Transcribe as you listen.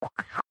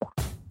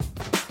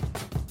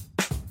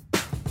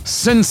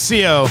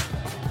Sencillo.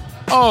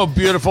 Oh,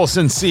 beautiful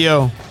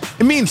Sencillo.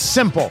 It means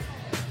simple.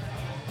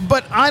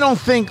 But I don't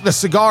think the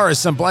cigar is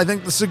simple. I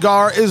think the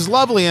cigar is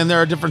lovely, and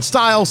there are different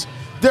styles.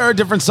 There are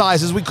different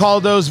sizes. We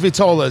call those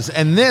vitolas.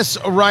 And this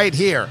right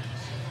here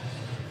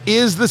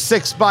is the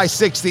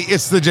 6x60.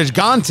 It's the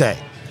Gigante,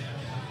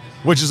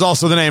 which is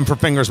also the name for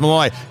Fingers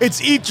Malloy.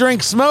 It's Eat,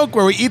 Drink, Smoke,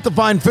 where we eat the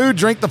fine food,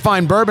 drink the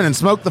fine bourbon, and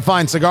smoke the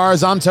fine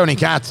cigars. I'm Tony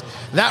Katz.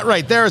 That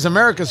right there is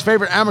America's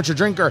favorite amateur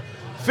drinker,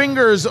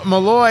 Fingers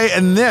Malloy,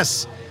 and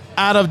this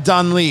out of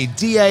Dunley,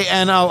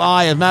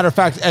 D-A-N-L-I. As a matter of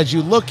fact, as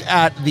you look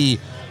at the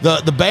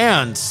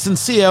band,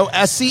 Sencillo,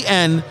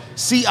 S-C-N-C-I-L-L-O,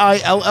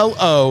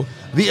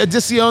 the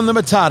Edición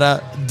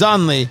Limitada,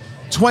 Dunley,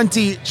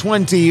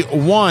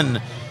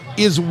 2021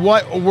 is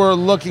what we're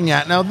looking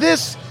at. Now,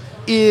 this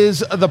is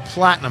the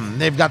platinum.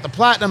 They've got the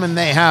platinum and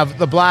they have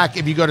the black.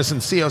 If you go to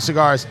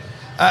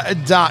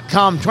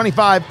sencillocigars.com,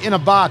 25 in a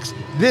box.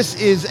 This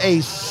is a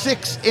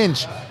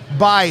 6-inch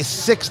by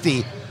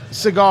 60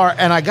 cigar.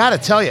 And I got to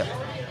tell you,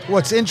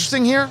 what's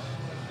interesting here,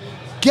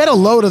 get a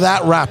load of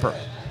that wrapper.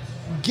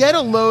 Get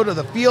a load of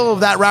the feel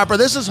of that wrapper.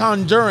 This is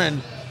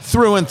Honduran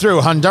through and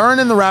through. Honduran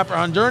in the wrapper,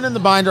 Honduran in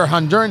the binder,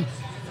 Honduran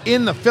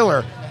in the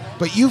filler.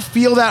 But you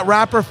feel that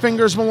wrapper,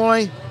 Fingers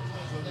Malloy?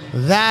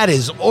 That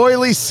is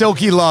oily,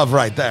 silky love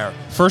right there.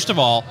 First of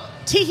all,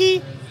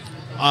 tee-hee.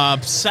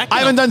 Second, I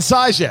haven't done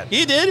size yet.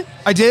 You did?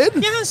 I did?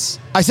 Yes.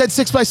 I said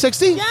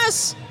 6x60?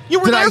 Yes. You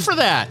were there for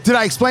that. Did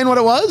I explain what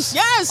it was?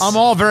 Yes. I'm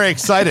all very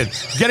excited.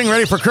 Getting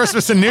ready for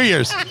Christmas and New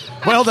Year's.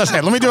 Well, that's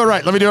it. Let me do it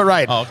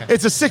right. Oh, okay.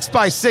 It's a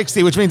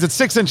 6x60, which means it's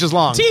 6 inches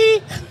long.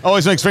 Tee.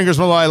 Always makes Fingers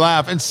Malloy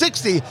laugh. And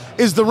 60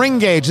 is the ring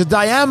gauge, the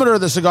diameter of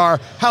the cigar,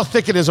 how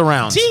thick it is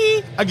around.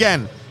 Tee.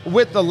 Again,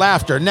 with the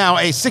laughter. Now,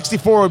 a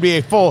 64 would be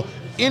a full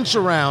inch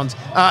around.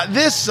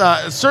 This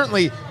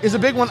certainly is a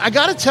big one. I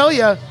got to tell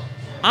you,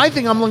 I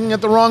think I'm looking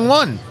at the wrong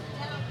one.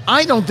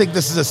 I don't think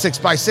this is a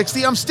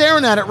 6x60. I'm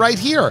staring at it right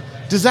here.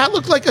 Does that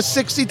look like a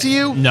 60 to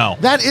you? No.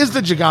 That is the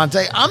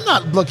Gigante. I'm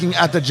not looking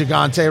at the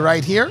Gigante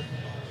right here.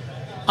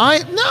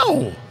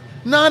 No,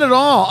 not at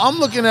all. I'm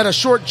looking at a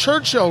short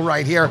Churchill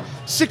right here,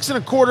 6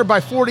 1/4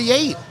 by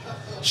 48.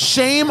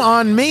 Shame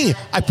on me.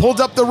 I pulled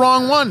up the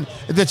wrong one.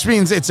 That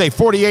means it's a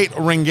 48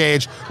 ring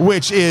gauge,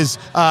 which is,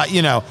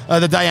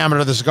 the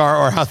diameter of the cigar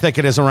or how thick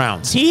it is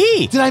around.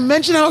 Tee. Did I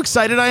mention how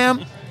excited I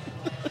am?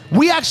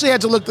 We actually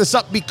had to look this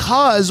up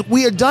because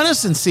we had done a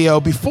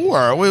Sencillo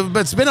before.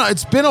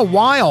 It's been a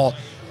while.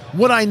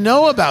 What I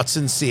know about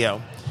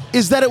Sencillo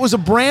is that it was a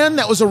brand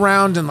that was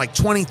around in like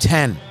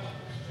 2010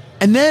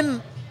 and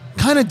then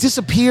kind of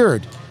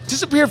disappeared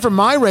from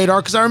my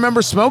radar because I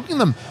remember smoking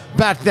them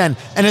back then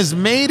and has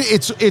made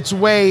its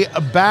way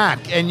back.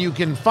 And you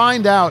can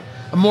find out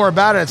more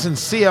about it at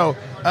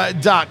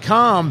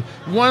Sencillo.com.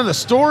 One of the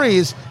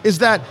stories is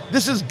that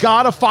this is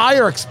God of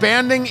Fire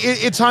expanding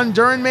its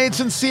Honduran-made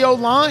Sencillo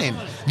line.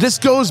 This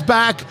goes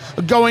back,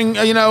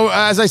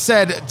 as I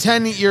said,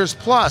 10 years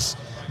plus.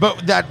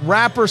 But that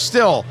wrapper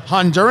still,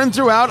 Honduran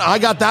throughout, I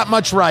got that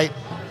much right.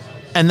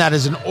 And that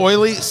is an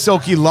oily,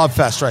 silky love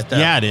fest right there.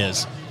 Yeah, it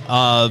is.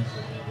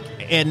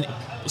 And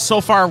so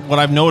far, what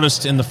I've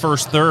noticed in the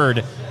first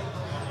third,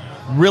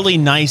 really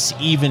nice,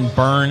 even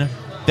burn.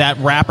 That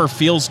wrapper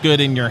feels good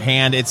in your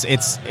hand.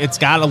 It's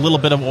got a little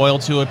bit of oil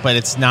to it, but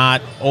it's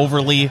not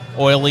overly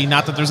oily.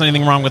 Not that there's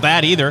anything wrong with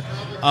that either.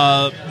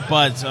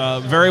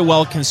 But very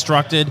well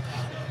constructed.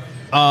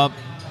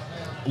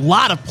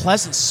 Lot of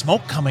pleasant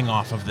smoke coming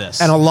off of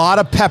this. And a lot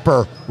of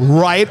pepper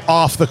right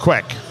off the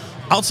quick.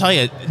 I'll tell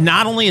you,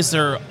 not only is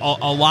there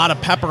a lot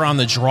of pepper on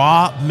the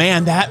draw,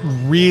 man, that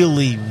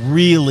really,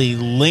 really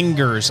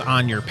lingers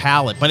on your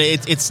palate. But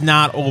it's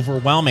not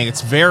overwhelming.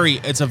 It's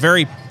a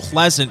very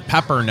pleasant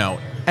pepper note.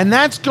 And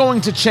that's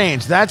going to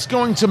change. That's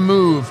going to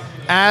move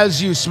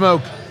as you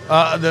smoke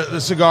the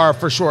cigar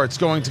for sure. It's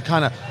going to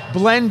kind of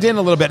blend in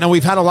a little bit. Now,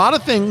 we've had a lot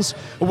of things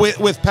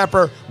with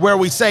pepper where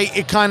we say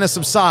it kind of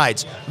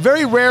subsides.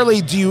 Very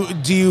rarely do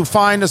you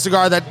find a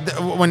cigar that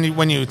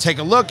when you take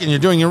a look and you're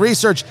doing your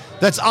research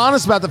that's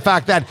honest about the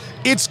fact that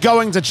it's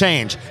going to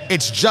change.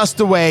 It's just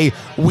the way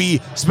we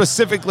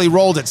specifically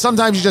rolled it.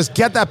 Sometimes you just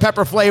get that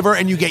pepper flavor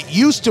and you get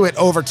used to it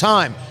over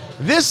time.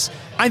 This,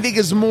 I think,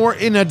 is more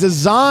in a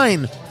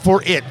design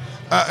for it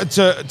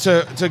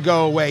to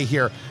go away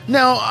here.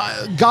 Now,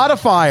 God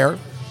of Fire,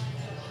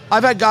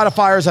 I've had God of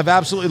Fires I've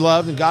absolutely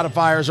loved, and God of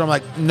Fires where I'm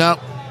like, no,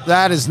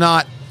 that is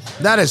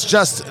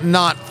just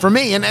not for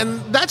me. And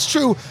that's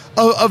true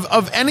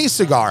of any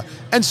cigar.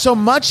 And so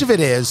much of it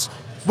is,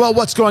 well,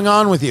 what's going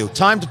on with you?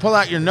 Time to pull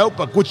out your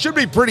notebook, which should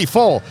be pretty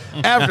full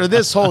after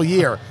this whole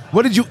year.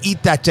 What did you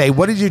eat that day?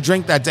 What did you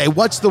drink that day?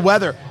 What's the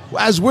weather?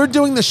 As we're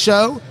doing the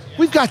show,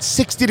 we've got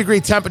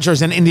 60-degree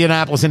temperatures in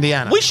Indianapolis,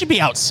 Indiana. We should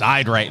be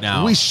outside right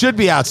now. We should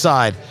be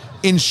outside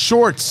in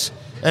shorts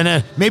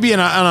and maybe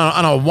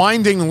on a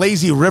winding,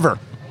 lazy river,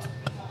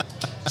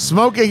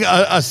 smoking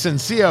a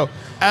Sencillo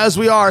as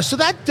we are. So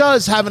that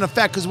does have an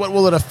effect, because what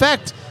will it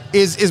affect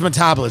is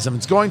metabolism.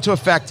 It's going to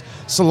affect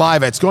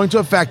saliva. It's going to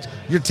affect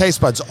your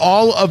taste buds,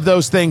 all of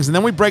those things. And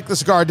then we break the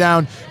cigar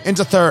down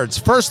into thirds.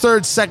 First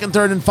third, second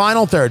third, and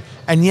final third.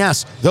 And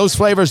yes, those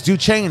flavors do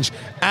change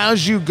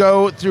as you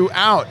go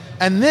throughout.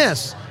 And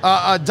this,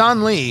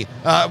 Don Lee,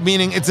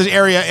 meaning it's an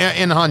area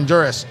in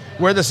Honduras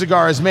where the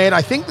cigar is made.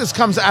 I think this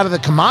comes out of the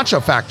Camacho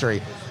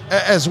factory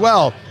as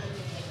well.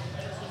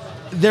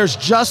 There's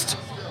just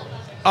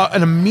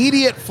an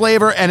immediate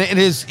flavor, and it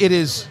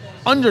is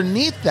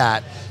underneath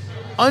that.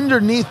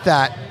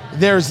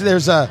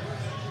 There's a.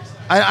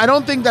 I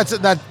don't think that's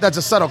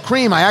a subtle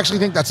cream. I actually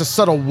think that's a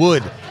subtle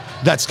wood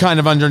that's kind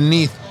of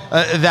underneath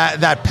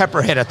that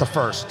pepper hit at the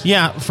first.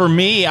 Yeah, for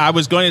me, I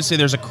was going to say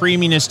there's a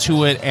creaminess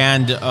to it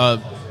and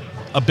a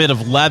bit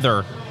of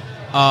leather,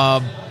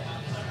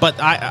 but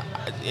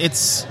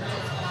it's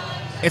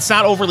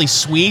not overly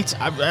sweet.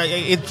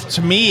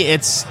 To me,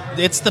 it's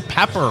the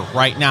pepper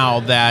right now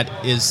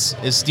that is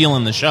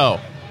stealing the show.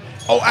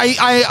 Oh,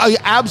 I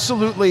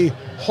absolutely,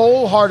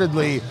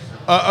 wholeheartedly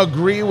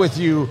agree with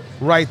you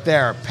right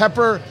there.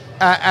 Pepper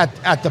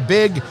at the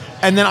big,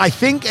 and then I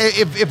think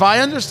if I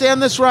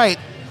understand this right,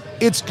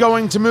 it's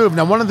going to move.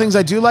 Now, one of the things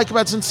I do like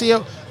about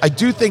Sencillo, I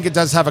do think it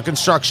does have a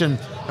construction,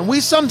 and we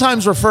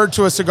sometimes refer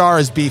to a cigar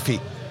as beefy,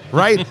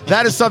 right?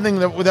 That is something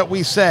that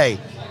we say.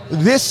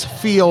 This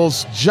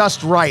feels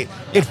just right.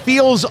 It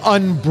feels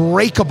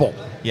unbreakable.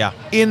 Yeah.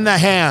 In the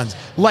hands,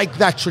 like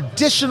that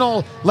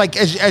traditional, like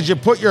as you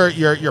put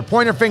your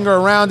pointer finger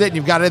around it, and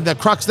you've got it in the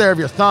crux there of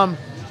your thumb,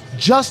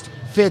 just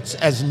fits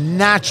as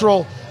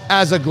natural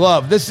as a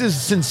glove. This is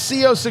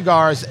Sencillo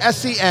Cigars,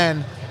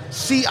 SENCILLO,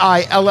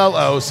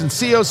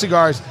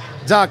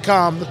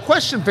 SencilloCigars.com. The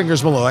question,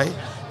 Fingers Malloy,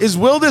 is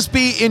will this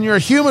be in your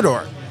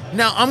humidor?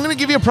 Now, I'm going to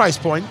give you a price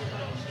point,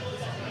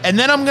 and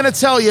then I'm going to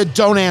tell you,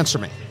 don't answer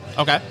me.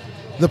 Okay.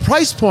 The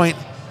price point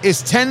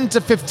is $10 to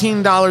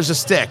 $15 a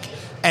stick,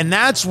 and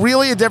that's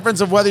really a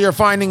difference of whether you're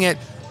finding it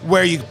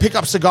where you pick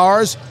up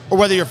cigars or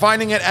whether you're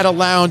finding it at a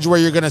lounge where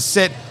you're going to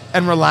sit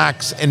and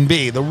relax and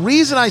be. The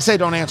reason I say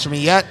don't answer me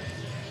yet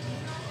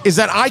is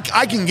that I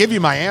can give you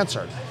my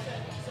answer,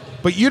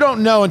 but you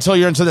don't know until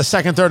you're into the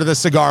second third of the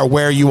cigar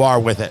where you are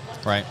with it.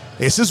 Right.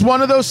 This is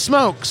one of those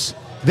smokes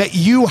that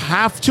you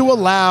have to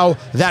allow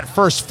that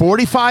first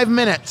 45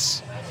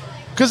 minutes.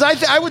 Because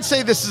I would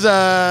say this is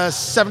a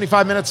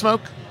 75-minute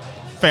smoke.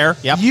 Fair,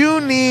 yep.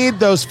 You need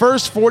those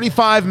first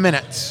 45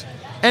 minutes.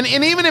 And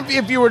even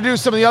if you were to do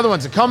some of the other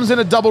ones, it comes in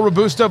a double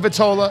Robusto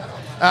Vitola.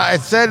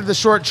 It said the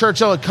short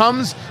Churchill. It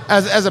comes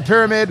as a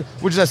pyramid,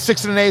 which is a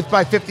 6 1/8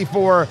 by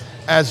 54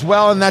 as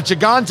well. And that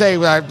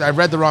Gigante, I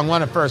read the wrong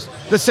one at first,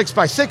 the 6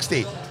 by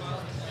 60.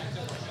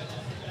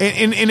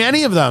 In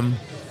any of them,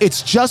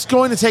 it's just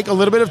going to take a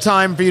little bit of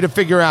time for you to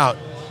figure out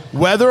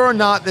whether or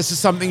not this is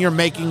something you're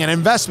making an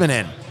investment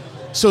in.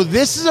 So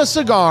this is a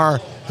cigar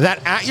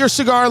that at your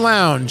cigar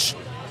lounge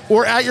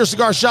or at your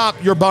cigar shop,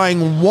 you're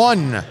buying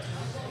one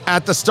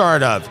at the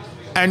start of,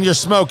 and you're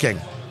smoking.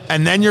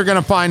 And then you're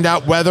going to find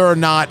out whether or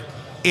not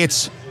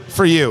it's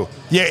for you.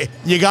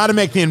 You got to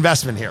make the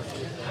investment here.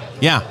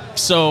 Yeah.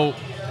 So,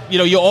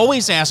 you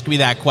always ask me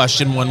that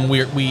question when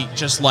we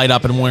just light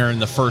up and we're in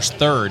the first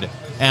third,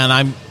 and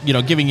I'm,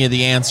 giving you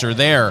the answer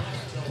there.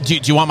 Do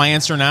you want my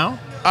answer now?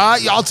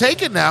 I'll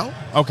take it now.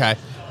 Okay.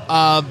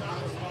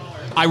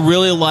 I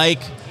really like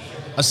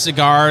a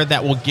cigar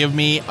that will give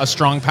me a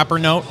strong pepper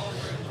note.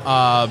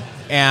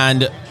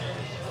 And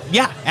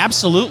yeah,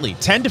 absolutely.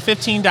 $10 to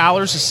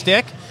 $15 a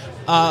stick.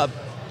 Am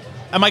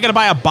I going to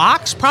buy a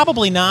box?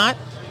 Probably not.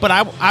 But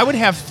I would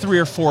have 3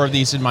 or 4 of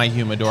these in my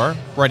humidor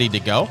ready to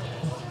go.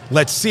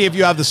 Let's see if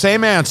you have the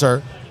same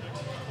answer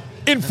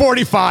in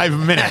 45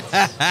 minutes.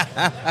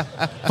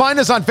 Find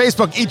us on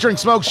Facebook,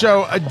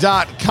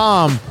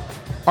 eatdrinksmokeshow.com.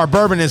 Our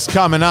bourbon is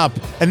coming up,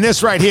 and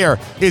this right here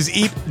is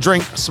Eat,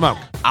 Drink, Smoke.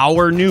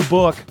 Our new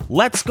book,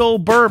 Let's Go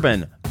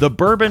Bourbon, the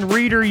bourbon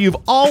reader you've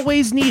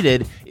always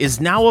needed, is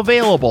now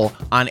available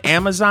on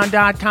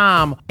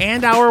Amazon.com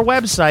and our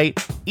website,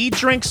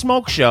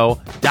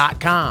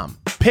 eatdrinksmokeshow.com.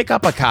 Pick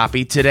up a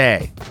copy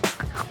today.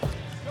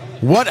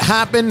 What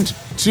happened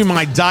to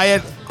my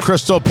Diet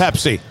Crystal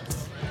Pepsi?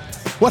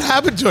 What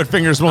happened to it,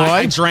 Fingers Malloy?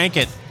 I drank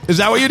it. Is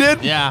that what you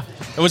did? Yeah.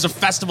 It was a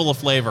festival of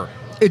flavor.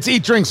 It's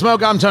Eat, Drink,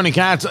 Smoke. I'm Tony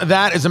Katz.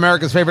 That is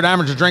America's favorite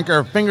amateur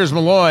drinker, Fingers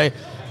Malloy.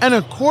 And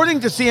according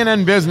to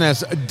CNN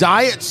Business,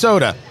 diet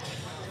soda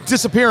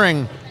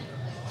disappearing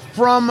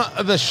from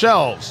the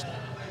shelves.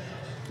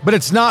 But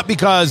it's not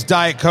because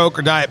Diet Coke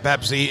or Diet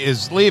Pepsi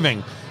is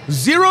leaving.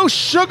 Zero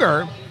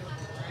Sugar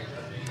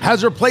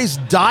has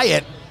replaced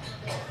Diet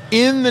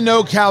in the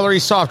no-calorie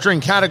soft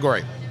drink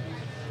category.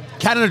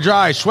 Canada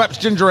Dry, Schweppes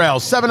Ginger Ale,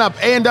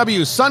 7-Up,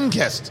 A&W,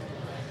 Sunkist.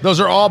 Those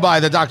are all by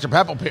the Dr.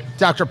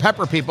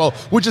 Pepper people,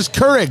 which is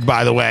Keurig,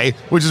 by the way,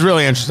 which is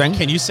really interesting.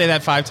 Can you say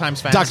that 5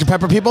 times fast? Dr.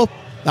 Pepper people?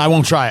 I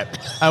won't try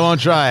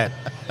it.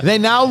 They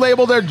now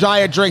label their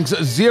diet drinks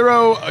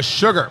zero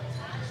sugar,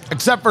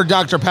 except for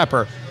Dr.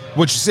 Pepper,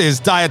 which is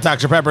Diet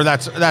Dr. Pepper.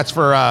 That's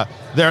for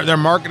their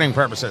marketing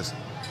purposes.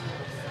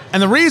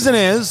 And the reason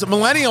is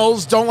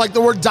millennials don't like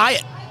the word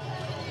diet.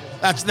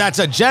 That's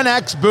a Gen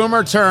X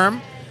boomer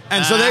term.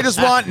 And so they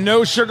just want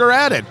no sugar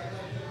added.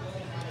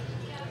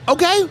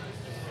 Okay,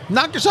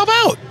 knock yourself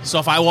out. So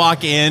if I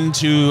walk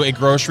into a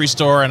grocery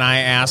store and I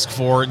ask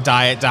for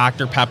Diet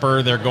Dr.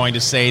 Pepper, they're going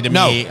to say to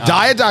me...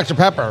 Diet Dr.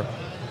 Pepper,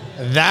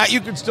 that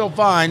you can still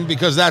find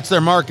because that's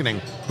their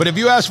marketing. But if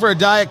you ask for a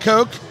Diet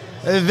Coke,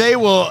 they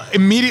will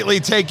immediately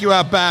take you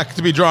out back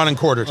to be drawn and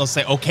quartered. They'll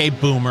say, okay,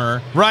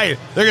 boomer. Right.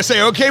 They're going to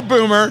say, okay,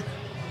 boomer,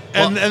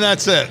 and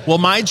that's it. Well,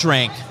 my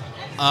drink,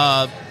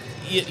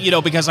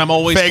 because I'm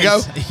always...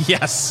 Faygo?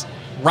 Yes.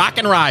 Rock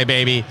and rye,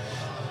 baby.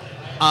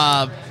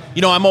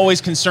 I'm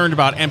always concerned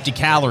about empty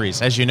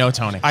calories, as you know,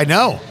 Tony. I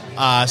know.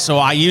 So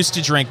I used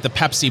to drink the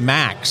Pepsi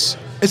Max.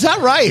 Is that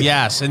right?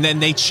 Yes, and then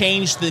they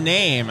changed the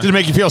name. Did it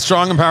make you feel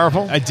strong and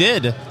powerful? I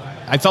did.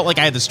 I felt like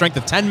I had the strength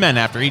of 10 men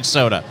after each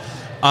soda.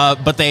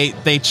 But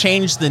they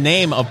changed the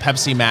name of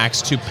Pepsi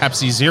Max to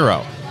Pepsi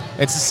Zero.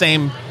 It's the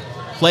same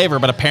flavor,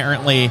 but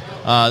apparently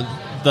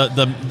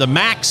the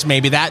Max,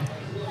 maybe that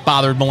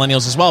bothered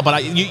millennials as well.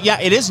 But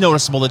it is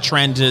noticeable, the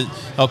trend to,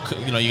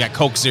 you got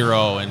Coke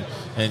Zero and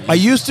I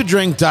used to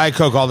drink Diet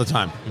Coke all the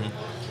time.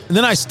 Mm-hmm. And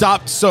then I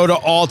stopped soda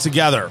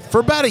altogether for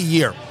about a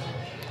year.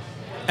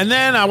 And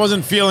then I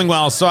wasn't feeling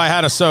well, so I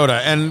had a soda.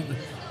 And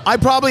I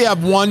probably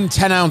have one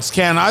 10-ounce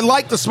can. I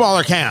like the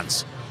smaller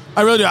cans.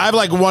 I really do. I have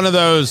like one of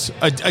those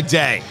a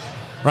day,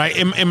 right,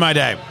 in my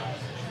day.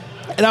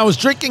 And I was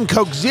drinking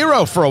Coke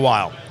Zero for a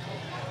while.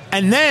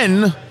 And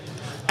then,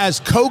 as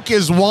Coke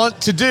is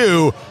wont to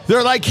do,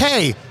 they're like,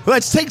 hey,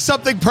 let's take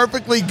something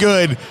perfectly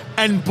good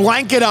and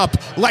blank it up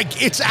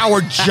like it's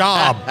our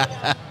job.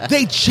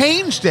 They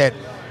changed it,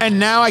 and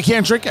now I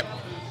can't drink it.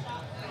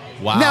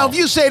 Wow. Now, if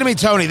you say to me,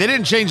 Tony, they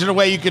didn't change it in a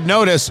way you could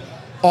notice,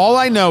 all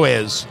I know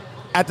is,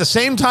 at the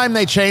same time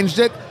they changed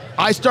it,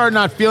 I started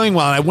not feeling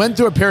well, and I went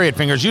through a period,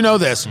 Fingers, you know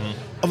this,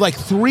 of like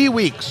 3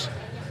 weeks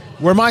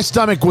where my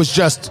stomach was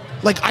just,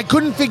 like, I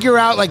couldn't figure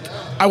out, like,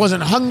 I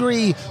wasn't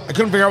hungry, I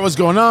couldn't figure out what was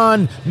going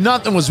on,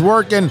 nothing was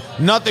working,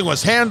 nothing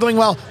was handling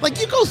well. Like,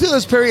 you go through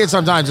this period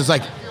sometimes, it's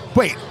like,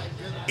 wait,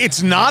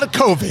 it's not a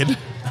COVID.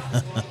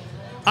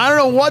 I don't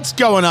know what's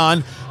going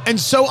on. And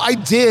so I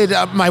did,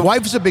 my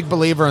wife is a big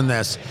believer in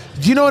this.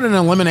 Do you know what an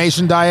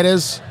elimination diet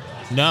is?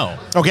 No.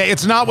 Okay,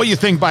 it's not what you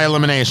think by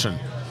elimination.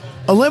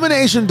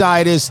 Elimination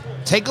diet is,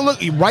 take a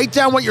look, you write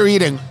down what you're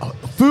eating.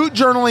 Food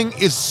journaling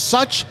is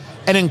such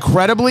an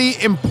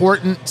incredibly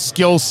important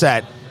skill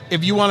set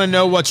if you want to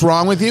know what's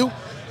wrong with you.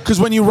 Because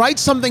when you write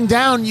something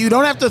down, you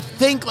don't have to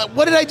think, like,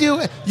 what did I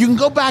do? You can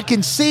go back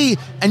and see,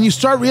 and you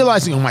start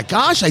realizing, oh my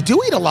gosh, I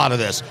do eat a lot of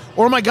this.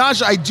 Or, oh my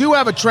gosh, I do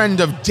have a trend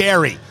of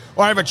dairy.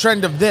 Or I have a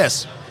trend of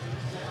this.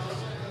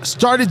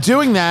 Started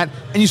doing that,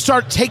 and you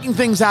start taking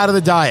things out of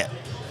the diet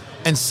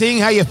and seeing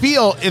how you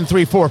feel in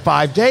 3, 4,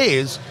 5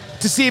 days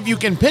to see if you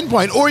can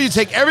pinpoint. Or you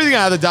take everything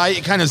out of the diet,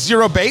 you kind of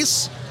zero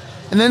base,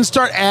 and then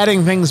start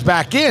adding things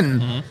back in.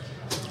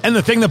 Mm-hmm. And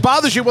the thing that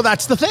bothers you, well,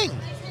 that's the thing.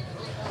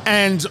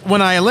 And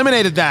when I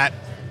eliminated that,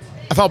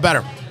 I felt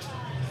better.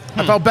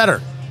 I felt better.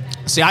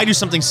 See, I do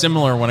something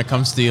similar when it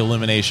comes to the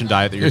elimination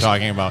diet that you're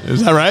talking about.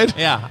 Is that right?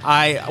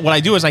 Yeah. What I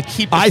do is I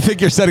keep... I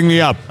think you're setting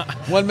me up.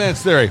 1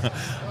 man's theory.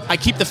 I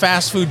keep the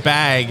fast food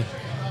bag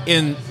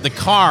in the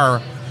car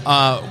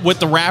with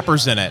the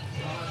wrappers in it.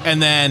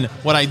 And then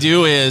what I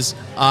do is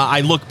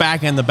I look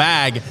back in the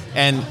bag,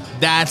 and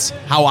that's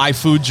how I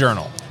food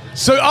journal.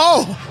 So,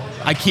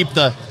 I keep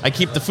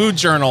the food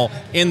journal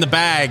in the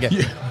bag.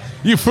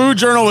 You food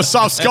journal with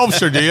soft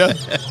sculpture, do you?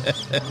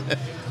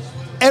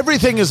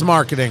 Everything is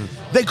marketing.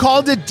 They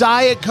called it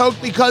Diet Coke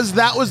because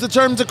that was the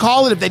term to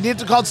call it. If they needed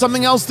to call it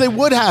something else, they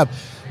would have.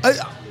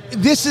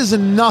 This is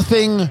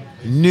nothing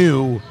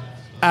new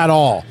at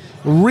all.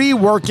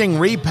 Reworking,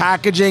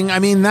 repackaging. I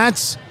mean,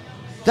 that's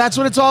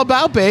what it's all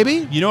about,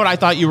 baby. You know what I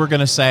thought you were going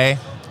to say?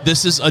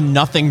 This is a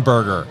nothing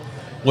burger,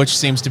 which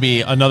seems to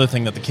be another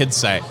thing that the kids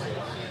say.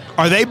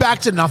 Are they back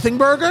to nothing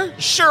burger?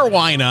 Sure,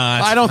 why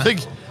not? I don't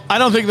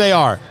think they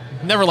are.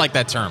 Never liked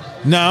that term.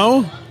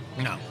 No?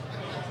 No.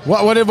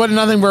 What did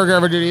nothing burger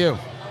ever do to you?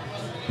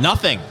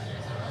 Nothing.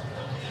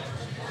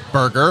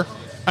 Burger.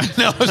 I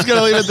know, I was going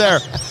to leave it there.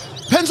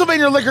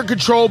 Pennsylvania Liquor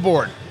Control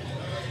Board.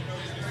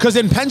 Because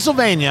in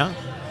Pennsylvania,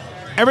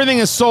 everything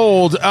is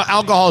sold,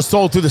 alcohol is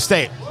sold through the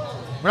state.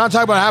 We're not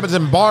talking about what happens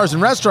in bars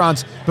and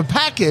restaurants, but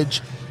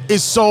package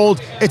is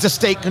sold, it's a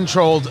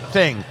state-controlled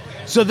thing.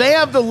 So they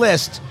have the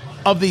list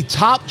of the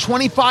top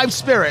 25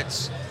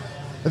 spirits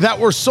that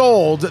were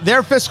sold.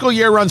 Their fiscal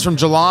year runs from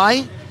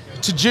July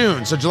to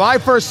June. So July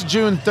 1st to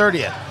June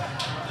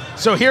 30th.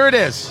 So here it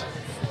is.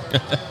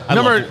 I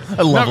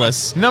love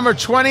this. Number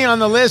 20 on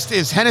the list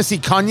is Hennessy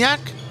Cognac.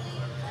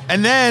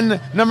 And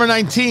then number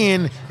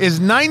 19 is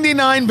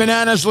 99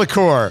 Bananas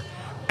Liqueur.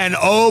 And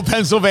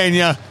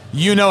Pennsylvania,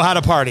 you know how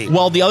to party.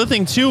 Well, the other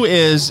thing, too,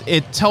 is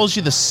it tells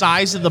you the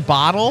size of the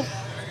bottle.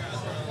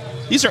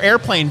 These are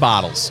airplane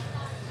bottles.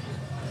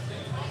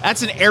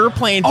 That's an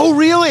airplane. Oh,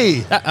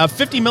 really? A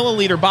 50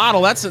 milliliter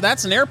bottle.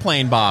 That's an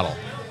airplane bottle.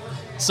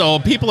 So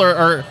people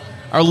are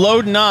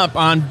loading up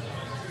on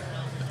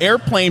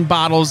airplane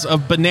bottles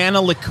of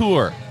banana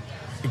liqueur.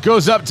 It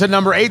goes up to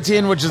number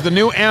 18, which is the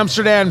New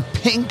Amsterdam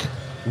Pink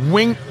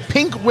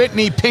Pink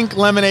Whitney Pink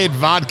Lemonade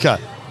Vodka.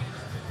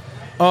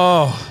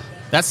 Oh,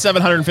 That's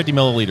 750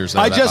 milliliters.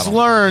 I just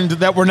learned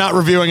that we're not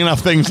reviewing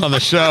enough things on the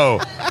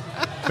show.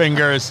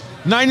 Fingers.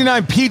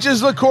 99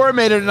 Peaches Liqueur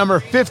made it at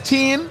number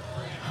 15.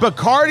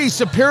 Bacardi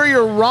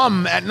Superior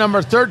Rum at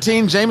number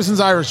 13. Jameson's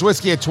Irish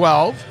Whiskey at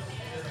 12.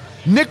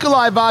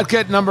 Nikolai Vodka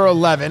at number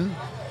 11.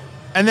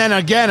 And then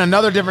again,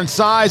 another different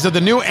size of the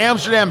new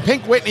Amsterdam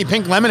Pink Whitney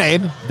Pink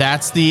Lemonade.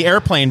 That's the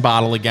airplane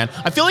bottle again.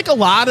 I feel like a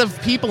lot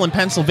of people in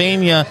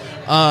Pennsylvania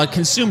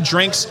consume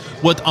drinks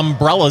with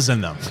umbrellas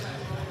in them.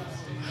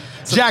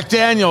 Jack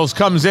Daniels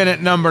comes in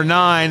at number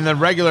 9, the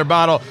regular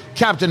bottle.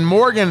 Captain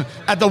Morgan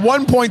at the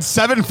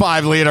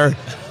 1.75 liter.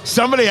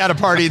 Somebody had a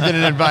party and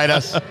didn't invite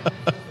us.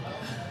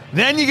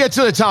 Then you get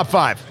to the top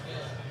 5.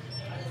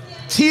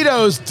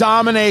 Tito's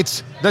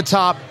dominates the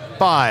top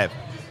 5.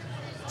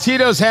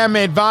 Tito's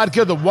Handmade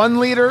Vodka, the 1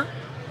 liter,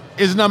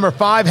 is number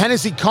 5.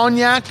 Hennessy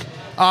Cognac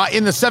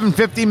in the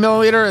 750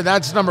 milliliter,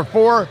 that's number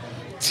 4.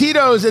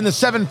 Tito's in the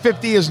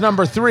 750 is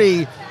number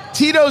 3.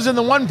 Tito's in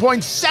the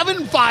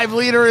 1.75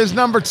 liter is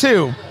number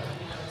 2.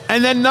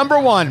 And then number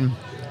 1.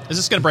 Is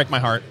this going to break my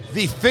heart?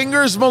 The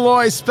Fingers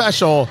Malloy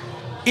Special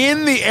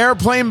in the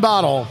airplane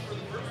bottle.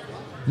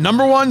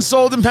 Number 1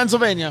 sold in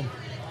Pennsylvania.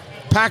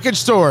 Package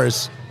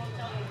stores.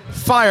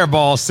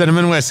 Fireball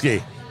Cinnamon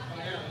Whiskey.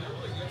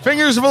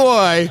 Fingers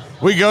Malloy,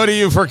 we go to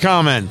you for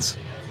comments.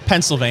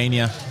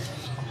 Pennsylvania.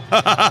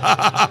 What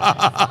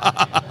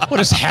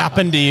has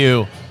happened to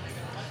you?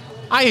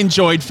 I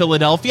enjoyed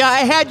Philadelphia.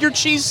 I had your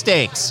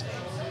cheesesteaks.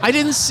 I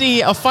didn't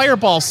see a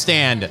Fireball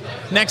stand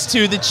next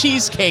to the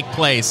cheesecake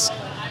place.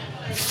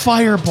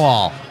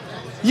 Fireball.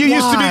 You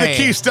used to be the Why?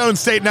 Keystone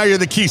State, now you're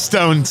the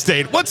Keystone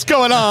State. What's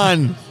going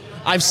on?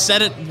 I've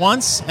said it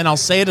once, and I'll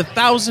say it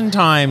 1,000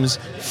 times.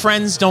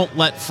 Friends don't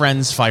let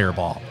friends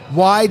fireball.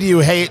 Why do you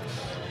hate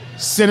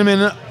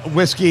cinnamon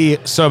whiskey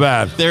so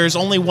bad? There's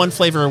only one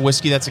flavor of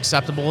whiskey that's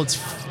acceptable.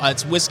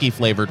 It's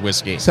whiskey-flavored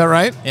whiskey. Is that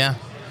right? Yeah.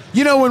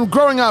 You know, when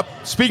growing up,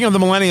 speaking of the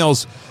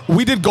millennials,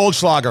 we did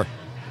Goldschlager.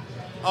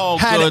 Oh,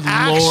 Had good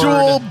actual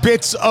Lord.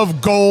 bits of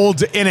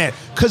gold in it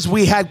because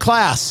we had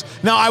class.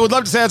 Now, I would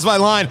love to say that's my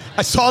line.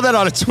 I saw that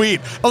on a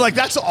tweet. I'm like,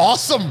 that's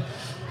awesome.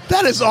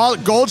 That is all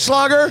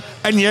Goldschlager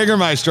and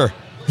Jägermeister.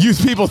 You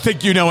people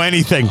think you know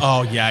anything.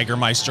 Oh,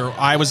 Jägermeister.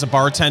 I was a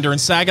bartender in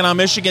Saginaw,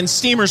 Michigan.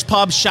 Steamer's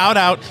Pub, shout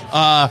out.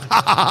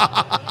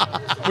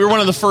 We were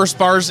one of the first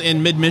bars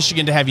in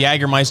mid-Michigan to have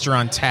Jägermeister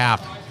on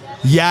tap.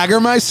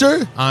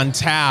 Jägermeister? On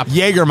tap.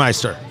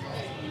 Jägermeister.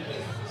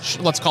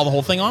 Let's call the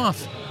whole thing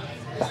off.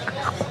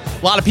 A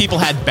lot of people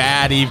had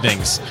bad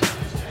evenings.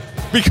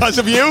 Because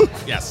of you?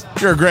 Yes.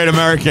 You're a great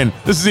American.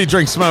 This is Eat,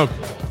 Drink, Smoke.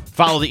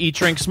 Follow the Eat,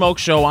 Drink, Smoke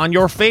Show on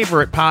your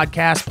favorite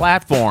podcast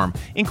platform,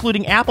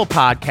 including Apple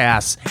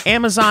Podcasts,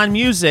 Amazon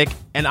Music,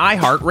 and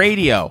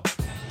iHeartRadio.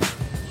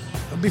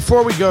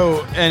 Before we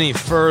go any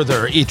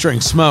further, Eat,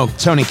 Drink, Smoke,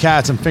 Tony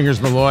Katz and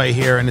Fingers Malloy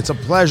here, and it's a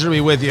pleasure to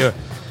be with you.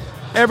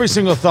 Every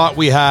single thought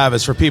we have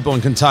is for people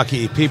in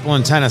Kentucky, people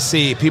in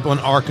Tennessee, people in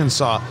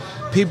Arkansas,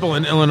 people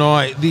in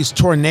Illinois. These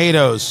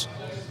tornadoes,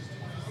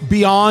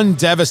 beyond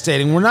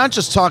devastating. We're not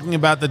just talking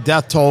about the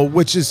death toll,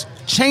 which is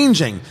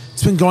changing.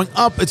 It's been going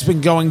up, it's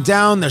been going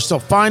down. They're still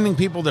finding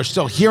people, they're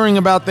still hearing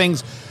about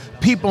things.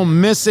 People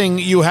missing.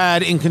 You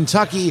had in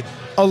Kentucky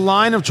a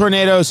line of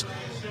tornadoes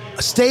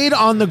stayed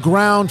on the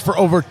ground for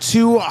over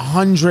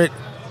 200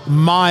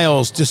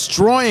 miles,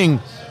 destroying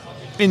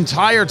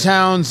entire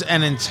towns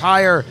and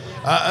entire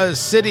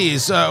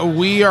cities.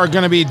 We are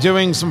going to be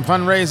doing some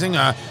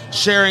fundraising,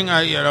 sharing,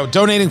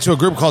 donating to a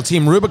group called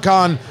Team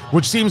Rubicon,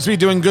 which seems to be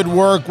doing good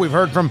work. We've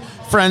heard from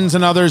friends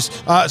and others,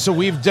 so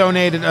we've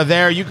donated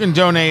there. You can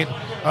donate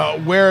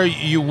where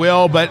you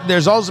will, but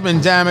there's also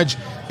been damage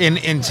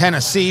in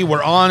Tennessee.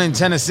 We're on in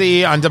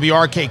Tennessee on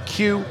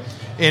WRKQ.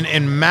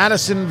 In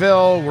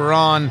Madisonville, we're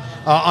on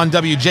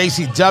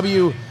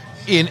WJCW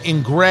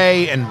in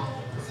Gray, and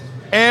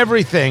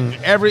everything,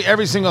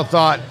 every single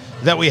thought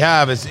that we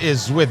have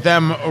is with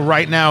them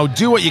right now.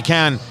 Do what you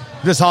can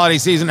this holiday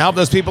season, help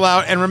those people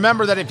out, and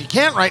remember that if you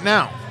can't right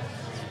now,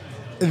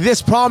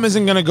 this problem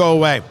isn't going to go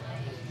away.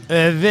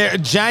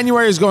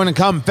 January is going to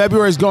come,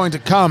 February is going to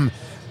come,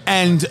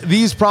 and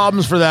these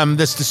problems for them,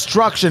 this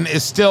destruction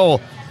is still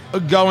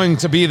going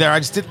to be there.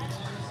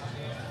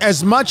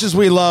 As much as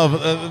we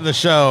love the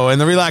show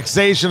and the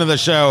relaxation of the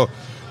show,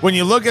 when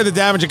you look at the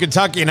damage in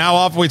Kentucky and how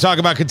often we talk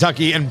about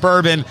Kentucky and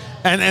bourbon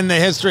and the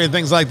history and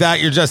things like that,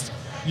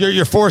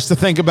 you're forced to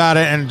think about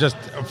it, and just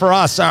for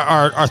us,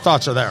 our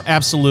thoughts are there.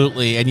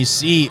 Absolutely. And you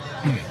see,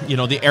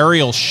 the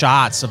aerial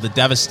shots of the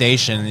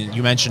devastation.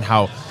 You mentioned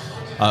how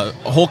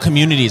whole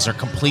communities are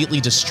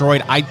completely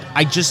destroyed. I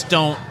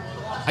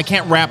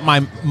can't wrap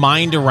my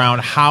mind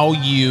around how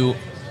you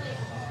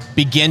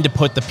begin to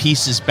put the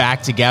pieces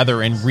back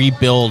together and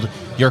rebuild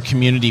your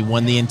community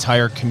when the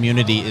entire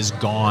community is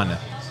gone.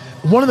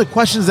 One of the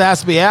questions that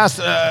has to be asked,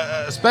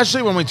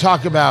 especially when we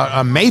talk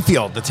about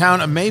Mayfield, the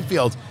town of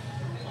Mayfield,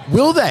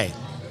 will they?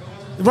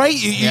 Right?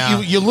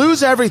 You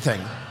lose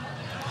everything.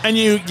 And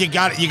you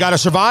got to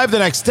survive the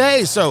next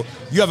day. So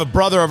you have a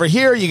brother over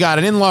here, you got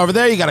an in-law over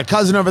there, you got a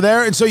cousin over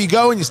there, and so you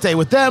go and you stay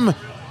with them.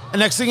 And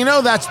next thing you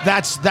know,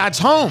 that's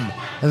home.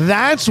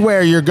 That's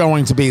where you're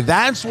going to be.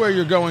 That's where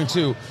you're going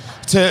to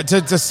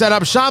set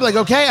up shop. Like,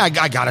 okay, I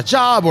got a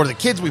job, or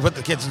we put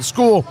the kids in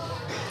school.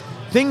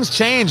 Things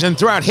change, and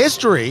throughout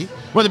history,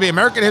 whether it be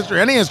American history,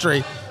 any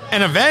history,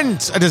 an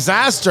event, a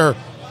disaster,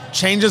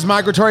 changes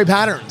migratory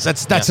patterns.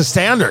 That's a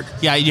standard.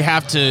 Yeah, you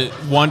have to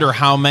wonder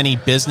how many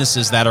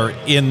businesses that are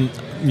in,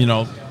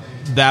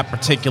 that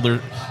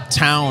particular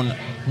town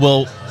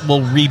will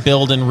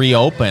rebuild and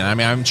reopen. I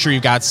mean, I'm sure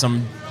you've got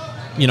some,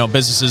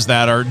 businesses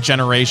that are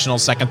generational,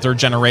 second, third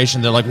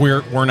generation. They're like,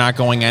 we're not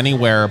going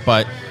anywhere,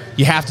 but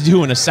you have to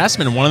do an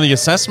assessment. And one of the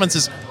assessments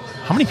is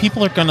how many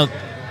people are going to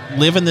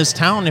live in this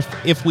town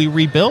if we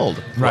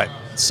rebuild. Right.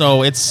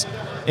 So it's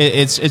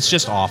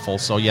just awful.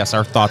 So yes,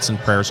 our thoughts and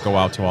prayers go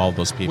out to all of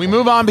those people. We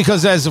move on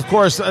because, as of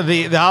course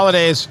the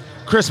holidays,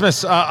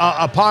 Christmas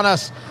upon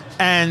us,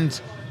 and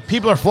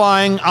people are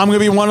flying. I'm going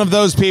to be one of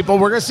those people.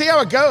 We're going to see how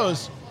it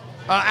goes.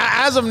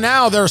 As of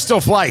now, there are still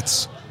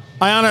flights.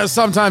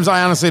 Sometimes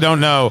I honestly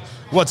don't know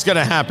what's going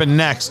to happen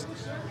next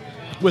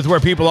with where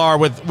people are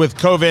with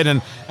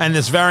COVID and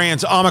this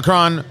variant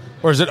Omicron,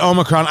 or is it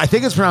Omicron? I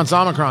think it's pronounced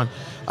Omicron.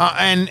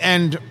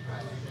 And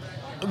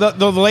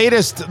the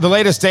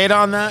latest data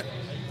on that,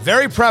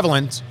 very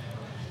prevalent,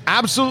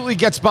 absolutely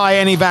gets by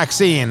any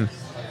vaccine,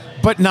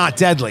 but not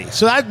deadly.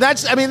 So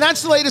that's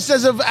the latest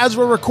as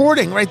we're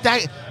recording, right?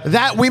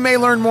 That we may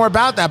learn more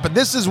about that, but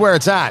this is where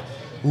it's at.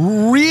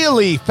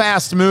 Really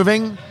fast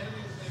moving,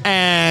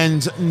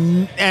 and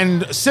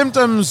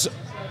symptoms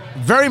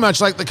very much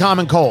like the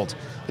common cold.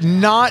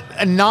 Not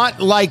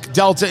like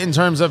Delta in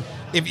terms of,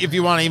 if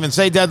you want to even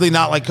say deadly,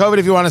 not like COVID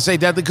if you want to say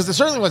deadly, because it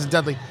certainly wasn't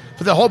deadly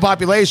for the whole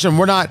population.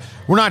 We're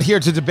not here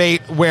to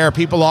debate where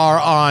people are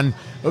on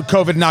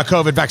COVID, not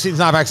COVID, vaccines,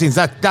 not vaccines.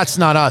 That's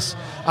not us.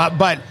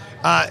 But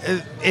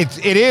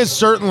it is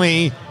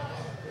certainly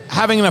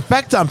having an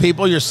effect on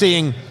people. You're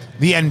seeing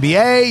the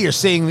NBA, you're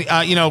seeing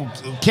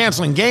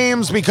canceling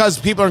games because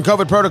people are in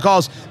COVID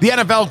protocols. The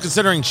NFL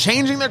considering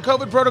changing their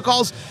COVID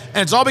protocols, and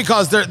it's all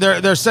because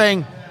they're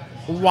saying,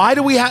 why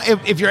do we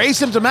have? If you're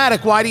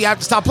asymptomatic, why do you have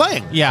to stop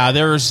playing? Yeah,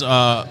 there's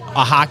a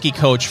hockey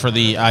coach for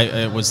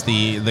it was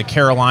the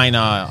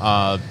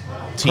Carolina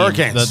team,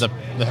 Hurricanes.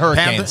 The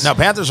Hurricanes.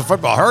 Panthers are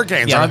football.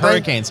 Hurricanes, aren't the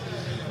Hurricanes.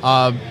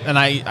 And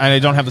I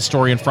don't have the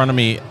story in front of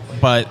me,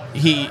 but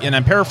and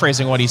I'm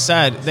paraphrasing what he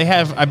said. They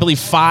have, I believe,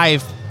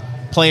 5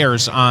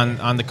 players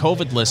on the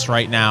COVID list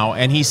right now,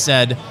 and he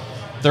said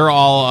they're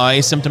all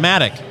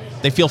asymptomatic.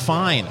 They feel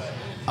fine.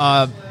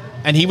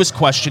 And he was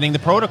questioning the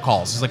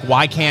protocols. He's like,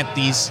 why can't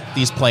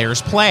these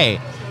players play?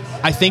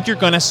 I think you're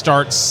going to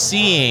start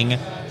seeing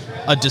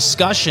a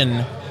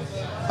discussion,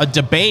 a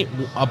debate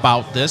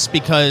about this,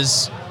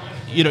 because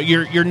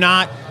you're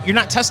not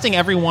testing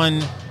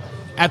everyone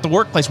at the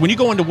workplace. When you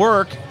go into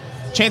work,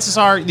 chances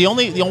are the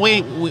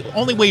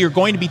only way you're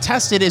going to be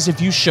tested is if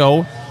you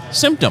show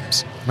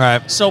symptoms.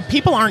 Right. So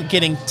people aren't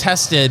getting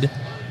tested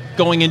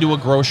going into a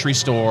grocery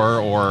store,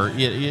 or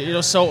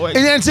so. And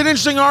it's an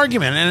interesting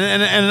argument,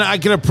 and I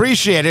can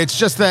appreciate it. It's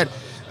just that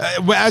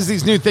as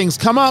these new things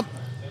come up,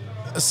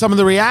 some of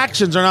the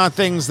reactions are not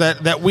things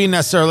that we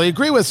necessarily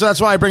agree with. So that's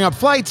why I bring up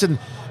flights. And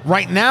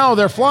right now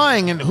they're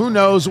flying, and who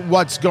knows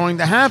what's going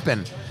to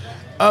happen.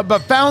 But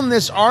found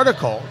this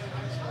article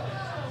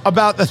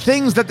about the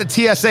things that the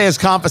TSA has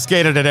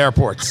confiscated at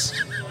airports.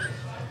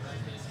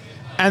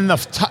 And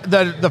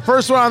the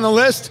first one on the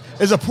list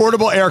is a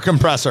portable air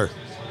compressor.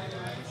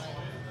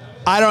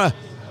 I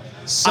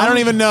don't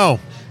even know.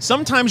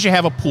 Sometimes you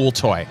have a pool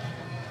toy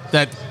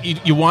that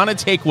you want to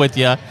take with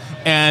you,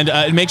 and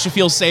it makes you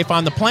feel safe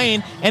on the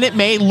plane, and it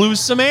may lose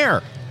some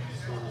air.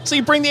 So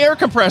you bring the air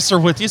compressor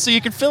with you so you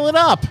can fill it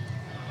up.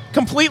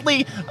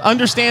 Completely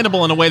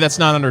understandable in a way that's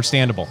not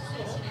understandable.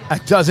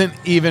 That doesn't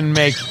even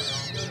make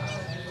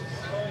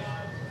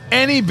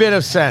any bit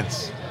of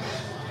sense.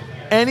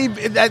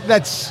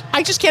 That's.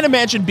 I just can't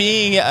imagine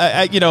being,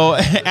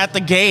 at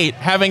the gate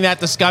having that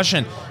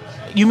discussion.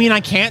 You mean I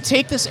can't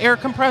take this air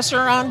compressor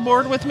on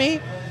board with me?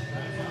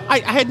 I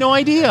had no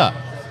idea.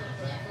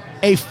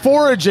 A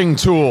foraging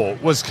tool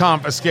was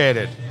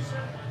confiscated.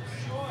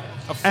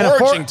 A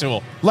foraging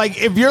tool? Like,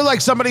 if you're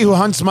like somebody who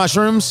hunts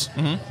mushrooms,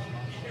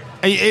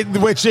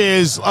 which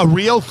is a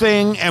real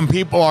thing, and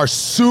people are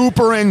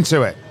super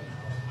into it.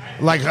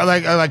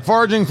 Like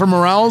foraging for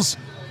morels,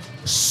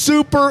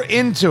 super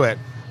into it.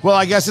 Well,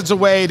 I guess it's a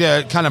way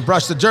to kind of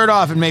brush the dirt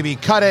off and maybe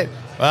cut it.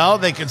 Well,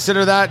 they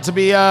consider that to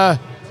be a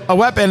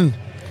weapon,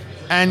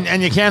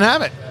 and you can't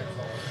have it.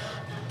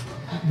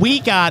 We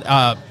got,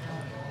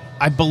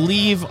 I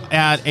believe,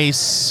 at a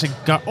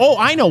cigar. Oh,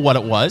 I know what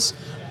it was.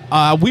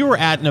 We were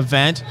at an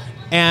event,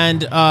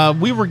 and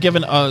we were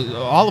given,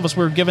 all of us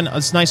were given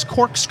a nice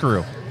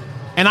corkscrew.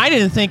 And I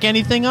didn't think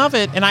anything of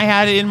it, and I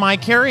had it in my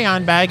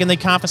carry-on bag, and they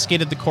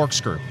confiscated the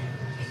corkscrew.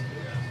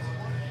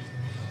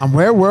 And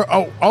where were?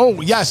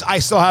 Oh, yes, I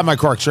still have my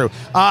corkscrew.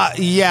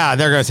 Yeah,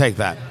 they're going to take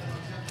that.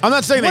 I'm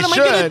not saying What they am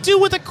should. I going to do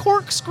with a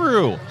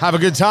corkscrew? Have a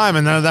good time,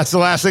 and then that's the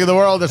last thing in the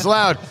world that's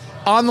allowed.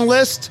 On the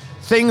list,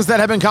 things that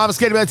have been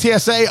confiscated by the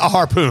TSA, a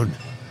harpoon.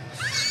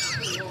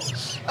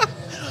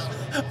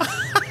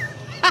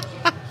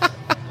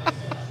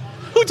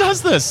 Who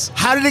does this?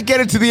 How did it get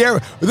into the air?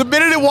 The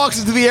minute it walks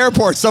into the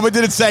airport, someone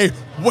didn't say,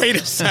 wait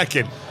a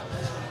second.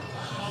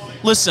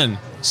 Listen,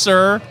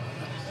 sir,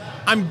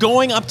 I'm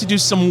going up to do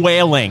some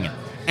whaling,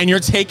 and you're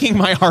taking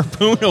my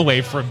harpoon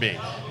away from me.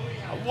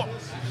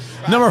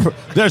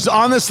 There's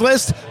on this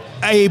list,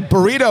 a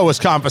burrito was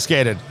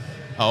confiscated.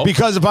 Oh.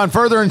 Because upon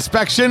further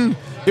inspection,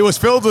 it was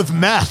filled with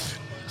meth.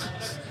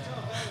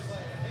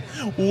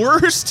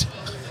 Worst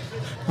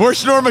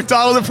Norm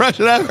Macdonald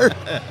impression ever.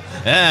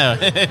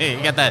 Yeah,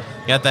 you got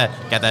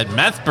that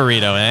meth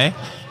burrito, eh?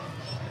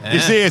 You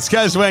see, it's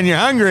because when you're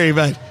hungry,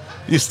 but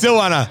you still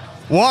want to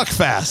walk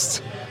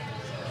fast.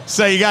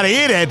 So you got to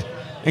eat it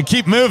and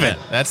keep moving.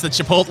 That's the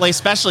Chipotle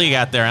special you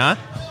got there, huh?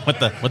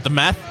 With the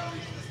meth?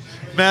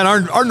 Man,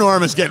 our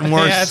Norm is getting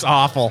worse. Yeah, it's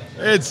awful.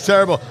 It's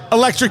terrible.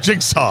 Electric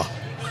jigsaw.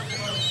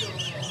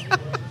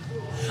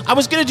 I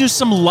was going to do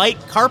some light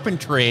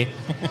carpentry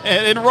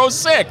in row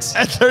 6.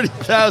 At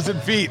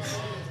 30,000 feet.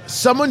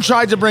 Someone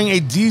tried to bring a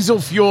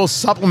diesel fuel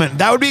supplement.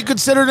 That would be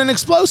considered an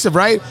explosive,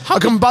 right? A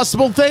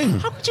combustible thing.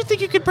 How could you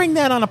think you could bring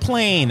that on a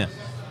plane?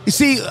 You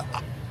see,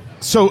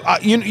 so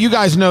you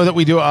guys know that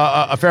we do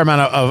a fair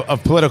amount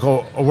of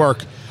political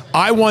work.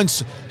 I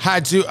once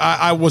had to,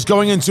 I was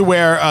going into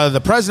where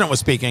the president was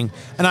speaking,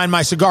 and I had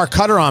my cigar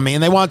cutter on me,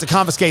 and they wanted to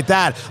confiscate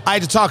that. I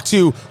had to talk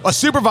to a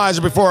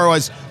supervisor before it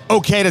was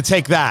okay to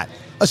take that.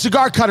 A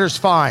cigar cutter's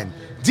fine.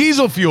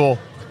 Diesel fuel,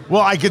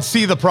 well, I could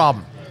see the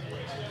problem.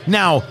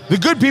 Now, the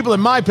good people in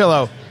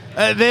MyPillow,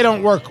 they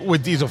don't work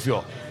with diesel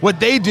fuel. What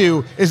they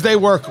do is they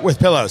work with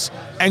pillows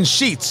and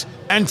sheets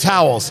and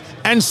towels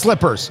and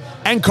slippers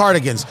and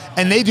cardigans,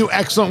 and they do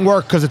excellent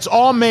work because it's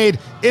all made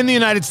in the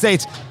United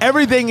States.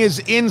 Everything is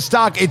in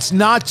stock. It's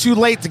not too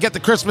late to get the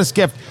Christmas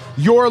gift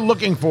you're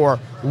looking for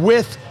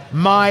with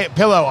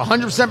MyPillow.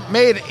 100%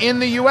 made in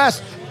the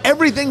U.S.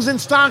 Everything's in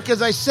stock,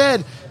 as I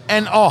said,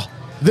 and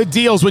the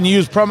deals when you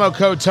use promo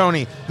code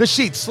Tony. The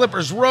sheets,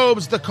 slippers,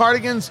 robes, the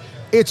cardigans,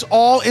 it's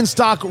all in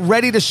stock,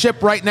 ready to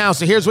ship right now.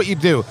 So here's what you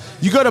do.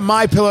 You go to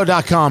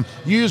MyPillow.com,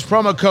 you use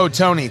promo code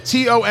Tony,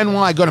 Tony. Go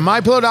to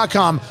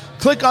MyPillow.com,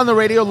 click on the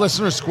radio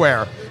listener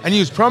square, and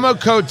use promo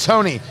code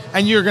Tony,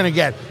 and you're going to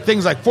get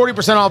things like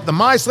 40% off the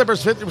My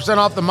Slippers, 50%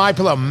 off the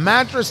MyPillow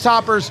mattress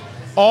toppers,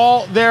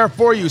 all there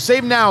for you.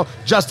 Save now,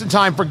 just in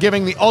time for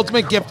giving the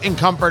ultimate gift in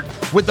comfort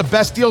with the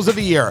best deals of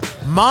the year.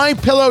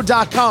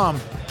 MyPillow.com,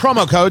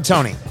 promo code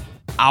Tony.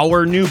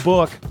 Our new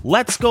book,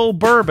 Let's Go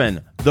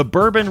Bourbon, the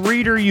bourbon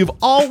reader you've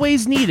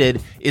always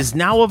needed, is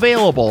now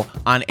available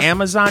on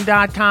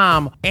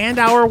Amazon.com and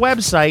our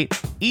website,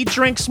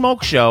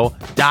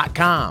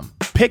 EatDrinkSmokeShow.com.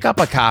 Pick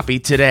up a copy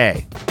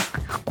today.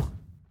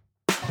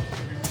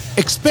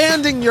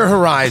 Expanding your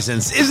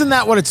horizons. Isn't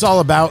that what it's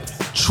all about?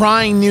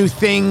 Trying new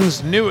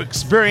things, new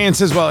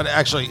experiences. Well, it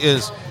actually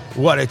is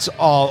what it's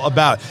all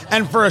about.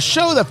 And for a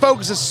show that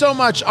focuses so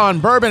much on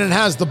bourbon and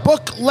has the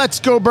book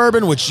Let's Go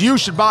Bourbon, which you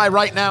should buy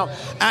right now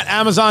at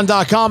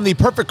Amazon.com, the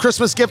perfect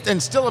Christmas gift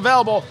and still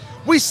available,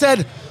 we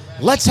said,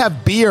 let's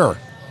have beer.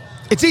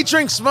 It's Eat,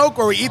 Drink, Smoke,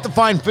 where we eat the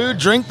fine food,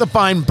 drink the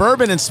fine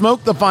bourbon, and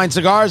smoke the fine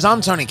cigars.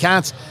 I'm Tony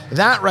Katz.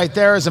 That right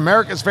there is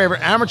America's favorite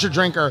amateur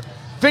drinker,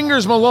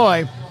 Fingers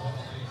Malloy.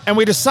 And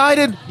we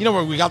decided,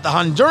 we got the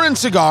Honduran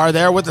cigar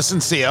there with the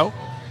Sencillo.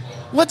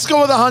 Let's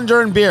go with a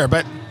Honduran beer,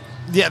 but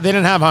yeah, they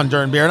didn't have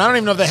Honduran beer, and I don't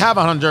even know if they have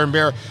a Honduran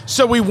beer.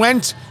 So we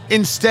went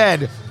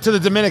instead to the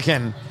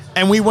Dominican,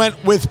 and we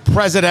went with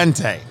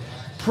Presidente.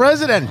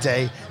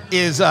 Presidente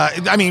is,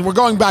 we're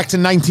going back to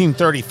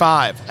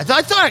 1935. I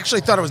thought it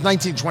was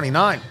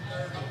 1929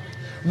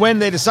 when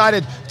they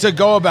decided to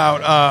go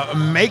about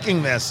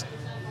making this.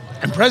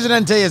 And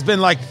Presidente has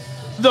been like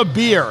the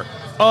beer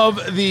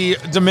of the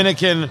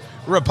Dominican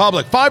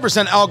Republic.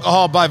 5%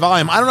 alcohol by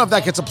volume. I don't know if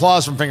that gets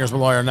applause from Fingers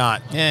Malloy or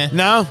not. Yeah.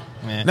 No?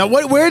 Yeah. Now,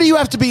 where do you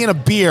have to be in a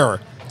beer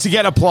to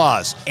get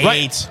applause? 8.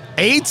 Right?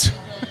 8?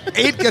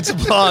 8 gets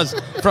applause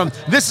from...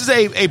 This is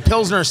a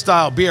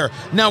Pilsner-style beer.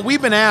 Now,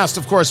 we've been asked,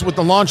 of course, with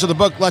the launch of the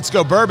book, Let's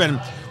Go Bourbon,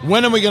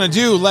 when are we going to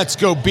do Let's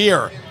Go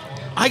Beer?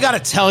 I got to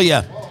tell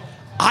you,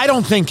 I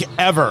don't think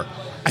ever.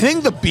 I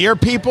think the beer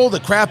people, the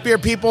craft beer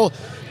people,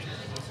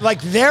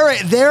 like they're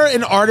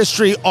an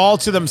artistry all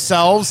to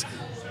themselves,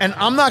 and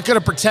I'm not going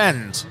to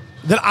pretend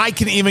that I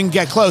can even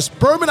get close.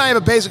 Bourbon I have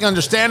a basic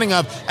understanding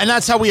of, and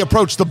that's how we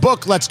approach the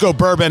book, Let's Go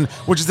Bourbon,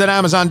 which is at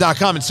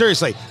Amazon.com. And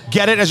seriously,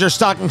 get it as your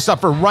stocking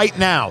stuffer right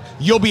now.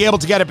 You'll be able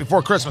to get it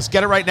before Christmas.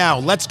 Get it right now.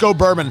 Let's Go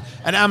Bourbon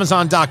at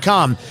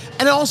Amazon.com.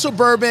 And also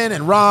bourbon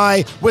and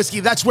rye, whiskey,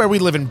 that's where we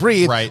live and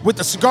breathe. Right. With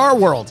the cigar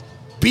world,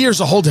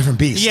 beer's a whole different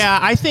beast. Yeah,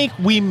 I think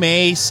we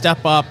may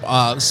step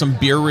up some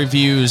beer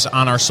reviews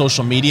on our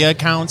social media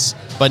accounts,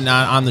 but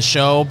not on the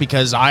show,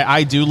 because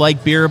I do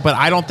like beer, but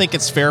I don't think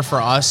it's fair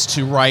for us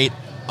to write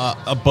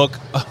a book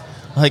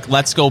like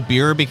Let's Go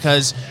Beer,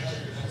 because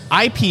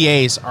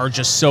IPAs are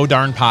just so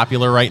darn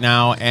popular right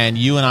now, and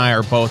you and I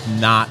are both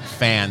not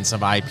fans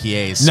of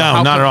IPAs. So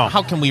No, not at all.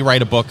 How can we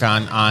write a book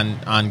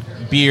on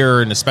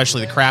beer, and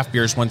especially the craft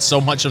beers, when so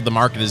much of the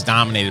market is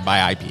dominated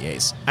by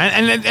IPAs?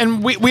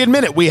 And we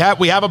admit it. We have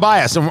a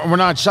bias, and we're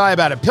not shy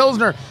about it.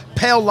 Pilsner,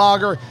 pale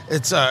lager.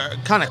 It's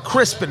kind of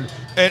crisp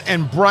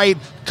and bright,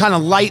 kind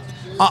of light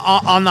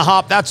on the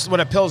hop. That's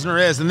what a Pilsner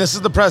is, and this is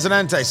the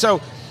Presidente.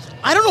 So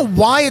I don't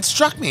know why it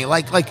struck me.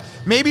 Like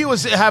maybe it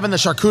was having the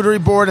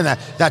charcuterie board and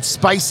that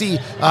spicy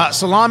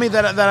salami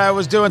that I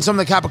was doing, some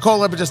of the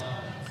capicola, but just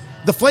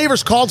the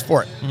flavors called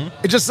for it.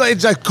 Mm-hmm. It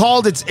just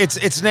called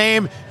its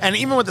name, and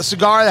even with the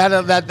cigar that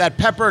had that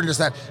pepper and just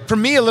that, for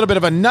me, a little bit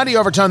of a nutty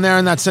overtone there,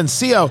 and that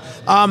Sencillo,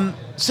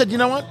 said, you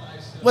know what,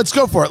 let's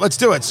go for it, let's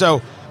do it.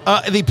 So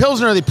the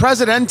Pilsner, the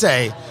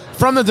Presidente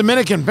from the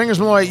Dominican, Fingers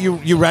Malloy,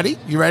 you ready?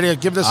 You ready to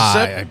give this a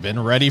sip? I've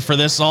been ready for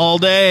this all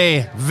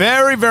day.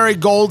 Very, very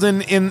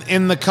golden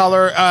in the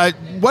color.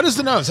 What is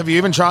the nose? Have you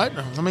even tried?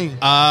 Let me.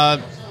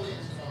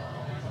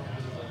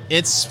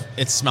 It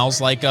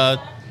smells like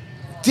a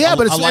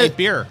light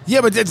beer.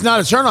 Yeah, but it's not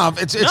a turnoff.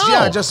 It's No.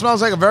 Yeah, it just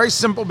smells like a very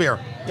simple beer.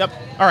 Yep.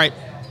 All right.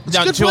 It's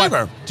good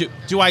flavor.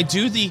 Do I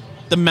do the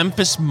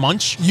Memphis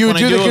Munch? You when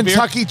do I the a beer?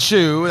 Kentucky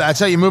Chew. That's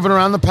how you move it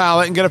around the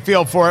palate and get a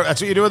feel for it. That's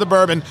what you do with the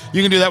bourbon.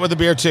 You can do that with the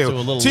beer too. Do a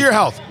little to your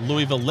health.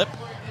 Louisville Lip.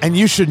 And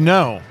you should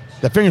know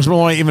that Fingers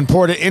Malloy even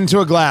poured it into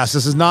a glass.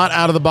 This is not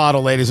out of the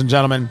bottle, ladies and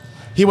gentlemen.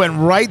 He went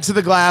right to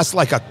the glass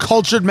like a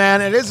cultured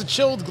man. It is a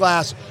chilled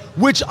glass,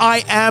 which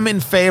I am in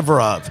favor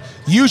of.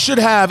 You should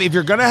have, if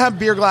you're going to have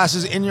beer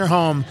glasses in your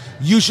home,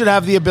 you should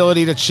have the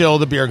ability to chill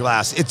the beer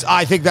glass.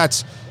 I think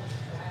that's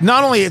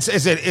not only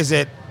is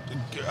it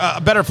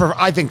better for,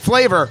 I think,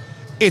 flavor.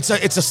 It's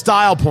a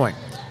style point,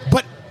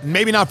 but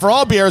maybe not for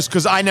all beers,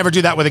 because I never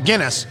do that with a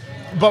Guinness.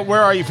 But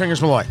where are you,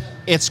 Fingers Malloy?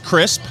 It's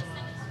crisp.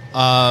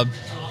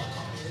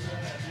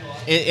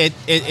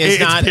 It's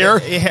not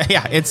beer?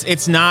 Yeah,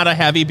 it's not a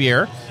heavy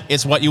beer.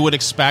 It's what you would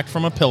expect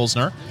from a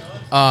Pilsner.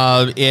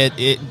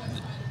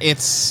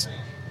 It's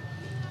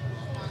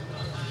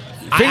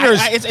Fingers,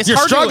 it's you're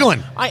hard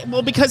struggling.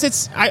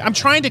 Because I'm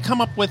trying to come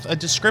up with a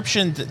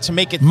description to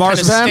make it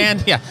Marzipan?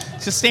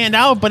 to stand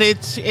out, but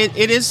it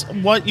is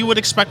what you would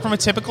expect from a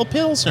typical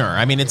Pilsner.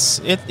 I mean, it's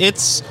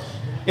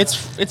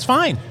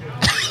fine.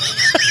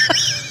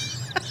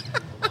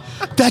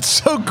 That's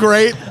so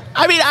great.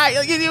 I mean,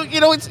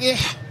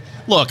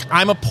 look,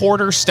 I'm a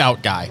porter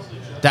stout guy.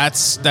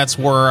 That's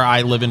where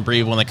I live and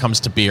breathe when it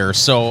comes to beer.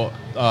 So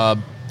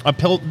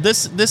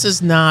this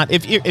is not,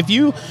 if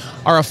you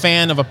are a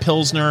fan of a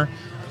Pilsner,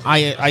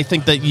 I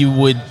think that you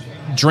would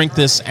drink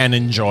this and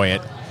enjoy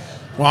it.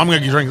 Well, I'm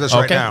going to drink this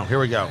right now. Here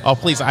we go. Oh,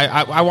 please!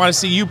 I want to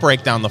see you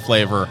break down the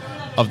flavor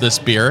of this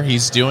beer.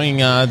 He's doing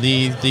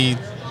the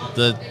Yep,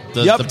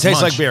 the it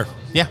tastes munch. like beer.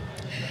 Yeah.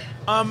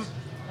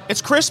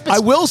 It's crisp. I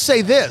will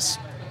say this: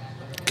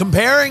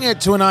 comparing it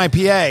to an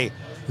IPA,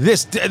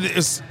 this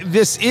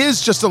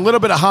is just a little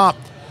bit of hop.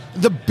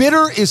 The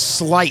bitter is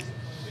slight,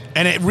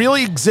 and it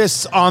really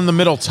exists on the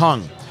middle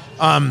tongue,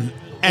 and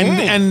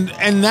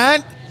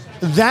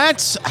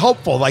that's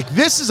helpful. Like,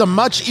 this is a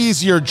much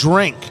easier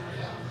drink.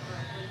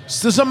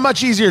 This is a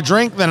much easier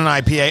drink than an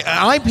IPA.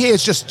 An IPA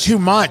is just too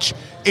much.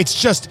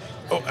 It's just,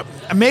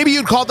 maybe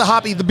you'd call it the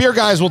hoppy. The beer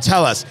guys will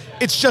tell us.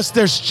 It's just,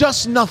 there's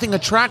just nothing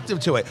attractive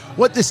to it.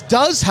 What this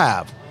does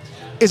have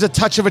is a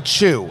touch of a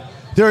chew.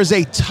 There is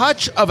a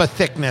touch of a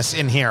thickness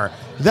in here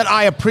that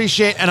I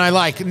appreciate and I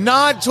like.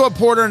 Not to a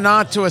porter,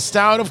 not to a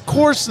stout, of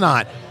course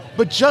not.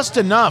 But just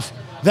enough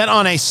that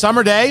on a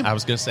summer day, I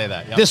was going to say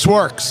that. Yep. this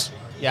works.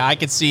 Yeah, I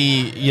could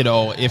see,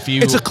 if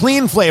you... It's a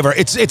clean flavor.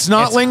 It's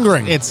not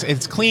lingering.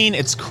 It's clean.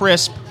 It's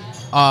crisp.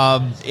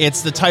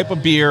 It's the type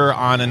of beer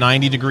on a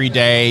 90-degree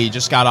day. You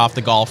just got off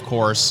the golf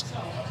course.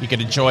 You could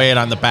enjoy it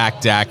on the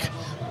back deck.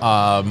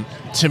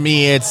 To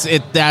me,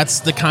 that's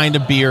the kind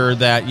of beer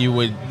that you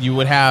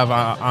would have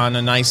on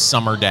a nice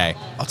summer day.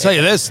 I'll tell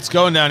you this, it's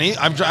going down.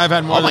 I've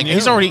had more than you.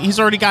 He's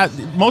already got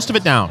most of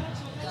it down.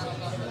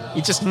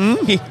 He just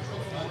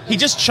he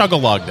just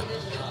chug-a-lugged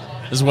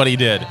is what he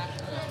did.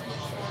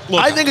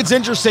 Look, I think it's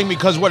interesting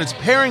because what it's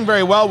pairing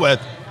very well with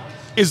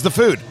is the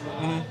food.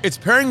 Mm-hmm. It's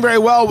pairing very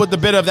well with the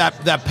bit of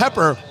that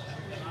pepper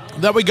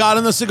that we got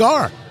in the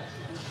cigar.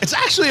 It's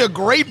actually a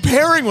great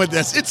pairing with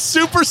this. It's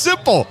super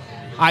simple.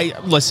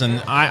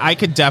 I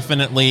could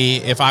definitely,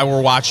 if I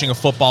were watching a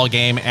football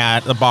game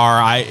at the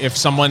bar, if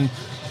someone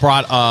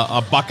brought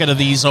a bucket of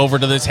these over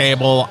to the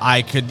table,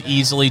 I could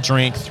easily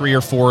drink 3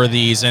 or 4 of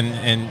these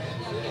and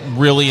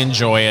really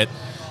enjoy it.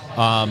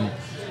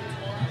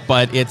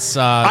 But it's...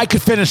 I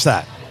could finish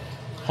that.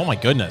 Oh, my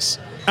goodness.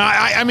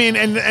 I mean,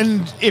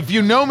 and if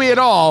you know me at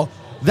all,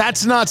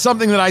 that's not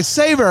something that I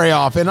say very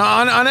often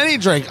on any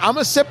drink. I'm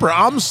a sipper.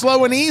 I'm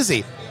slow and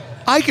easy.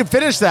 I could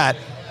finish that.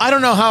 I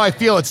don't know how I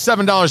feel at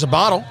 $7 a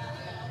bottle.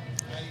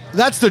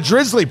 That's the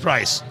Drizzly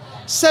price.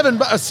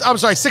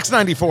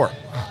 $6.94.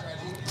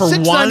 For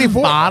 $6.94.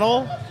 one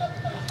bottle?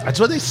 That's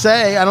what they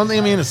say. I don't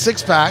think I mean a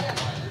 6-pack.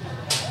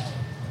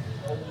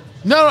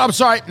 No, I'm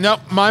sorry. No,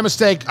 my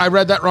mistake. I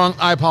read that wrong.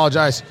 I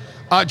apologize.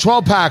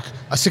 12-pack,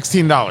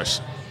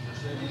 $16.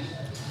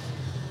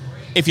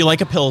 If you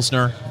like a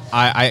Pilsner,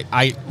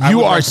 I You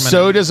would are recommend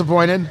so it.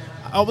 disappointed.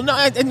 Oh no,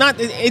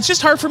 it's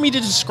just hard for me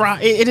to describe.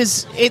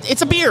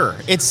 It's a beer.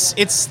 It's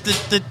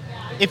the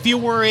if you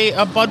were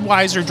a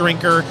Budweiser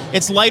drinker,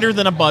 it's lighter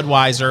than a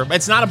Budweiser.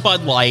 It's not a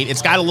Bud Light.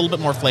 It's got a little bit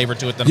more flavor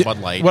to it than a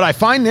Bud Light. What I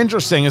find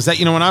interesting is that,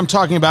 when I'm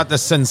talking about the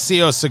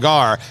Sencillo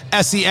cigar,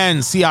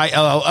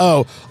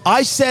 Sencillo,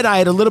 I said I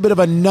had a little bit of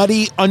a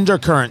nutty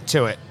undercurrent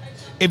to it.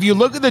 If you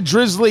look at the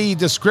Drizzly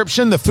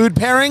description, the food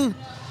pairing,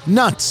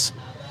 nuts.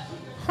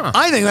 Huh.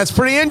 I think that's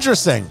pretty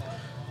interesting.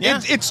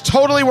 Yeah. It's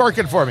totally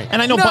working for me.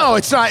 And I know No,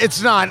 it's not.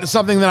 It's not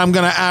something that I'm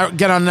going to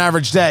get on an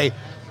average day.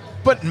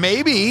 But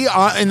maybe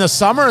in the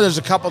summer, there's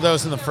a couple of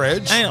those in the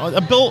fridge. I know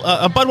a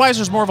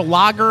Budweiser's more of a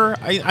lager.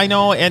 I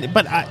know,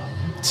 but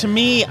to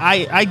me,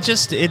 I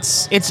just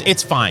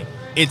it's fine.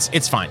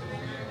 It's fine.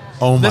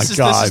 Oh my This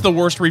God. is the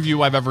worst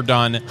review I've ever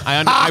done.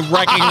 I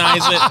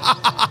recognize it.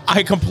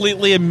 I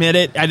completely admit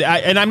it,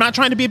 and I'm not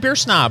trying to be a beer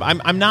snob.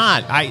 I'm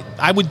not.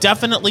 I would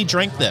definitely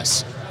drink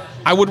this.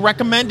 I would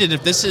recommend it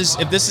if this is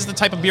the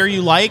type of beer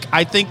you like.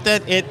 I think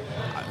that it.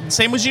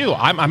 Same as you.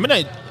 I'm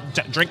gonna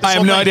drink this. I have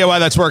whole no thing. idea why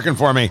that's working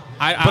for me.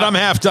 But I'm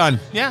half done.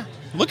 Yeah.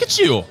 Look at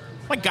you.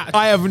 My God.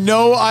 I have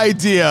no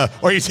idea.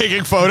 Are you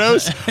taking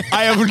photos?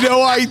 I have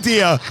no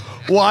idea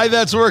why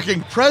that's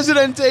working.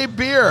 Presidente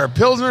beer,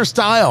 Pilsner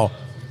style.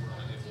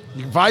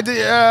 You can find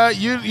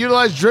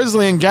utilize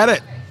Drizzly and get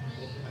it.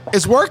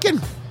 It's working.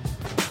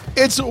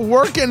 It's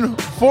working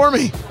for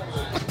me.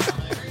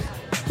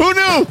 Who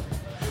knew?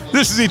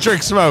 This is Eat,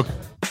 Drink, Smoke.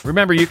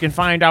 Remember, you can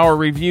find our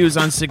reviews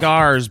on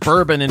cigars,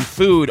 bourbon, and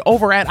food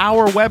over at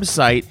our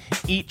website,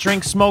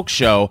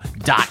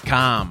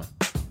 eatdrinksmokeshow.com.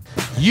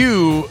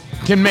 You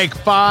can make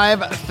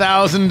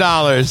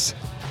 $5,000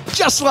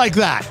 just like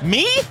that.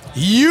 Me?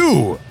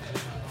 You.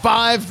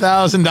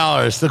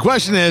 $5,000. The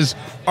question is,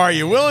 are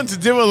you willing to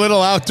do a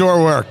little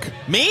outdoor work?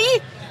 Me?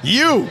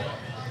 You.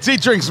 It's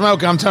Eat, Drink,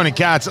 Smoke. I'm Tony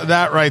Katz.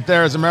 That right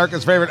there is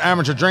America's favorite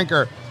amateur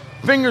drinker,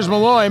 Fingers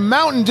Malloy.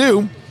 Mountain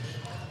Dew,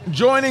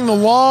 joining the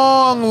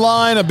long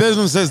line of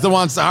businesses that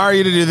wants to hire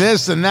you to do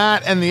this and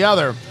that and the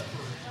other.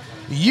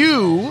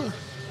 You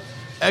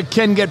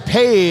can get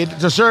paid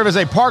to serve as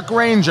a park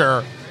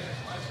ranger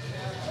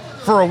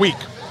for a week.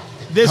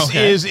 This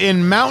is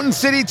in Mountain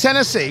City,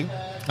 Tennessee.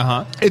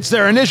 Uh-huh. It's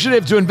their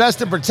initiative to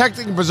invest in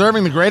protecting and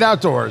preserving the great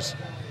outdoors.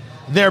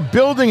 They're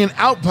building an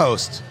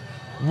outpost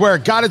where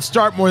it got its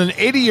start more than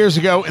 80 years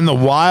ago in the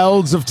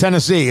wilds of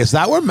Tennessee. Is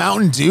that where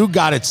Mountain Dew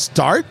got its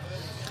start?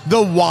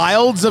 The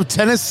wilds of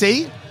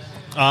Tennessee?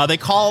 They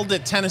called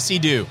it Tennessee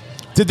Dew.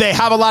 Did they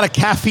have a lot of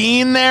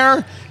caffeine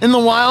there in the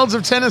wilds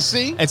of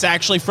Tennessee? It's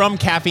actually from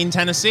Caffeine,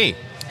 Tennessee.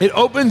 It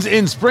opens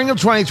in spring of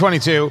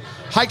 2022.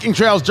 Hiking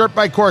trails, dirt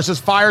bike courses,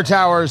 fire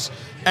towers.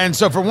 And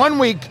so for 1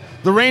 week,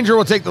 the ranger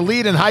will take the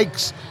lead in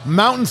hikes,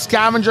 mountain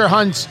scavenger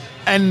hunts,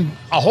 and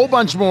a whole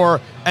bunch more.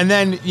 And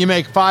then you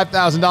make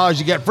 $5,000.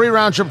 You get free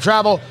round-trip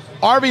travel,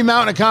 RV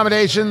mountain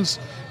accommodations,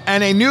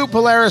 and a new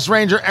Polaris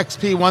Ranger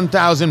XP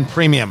 1000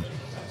 Premium.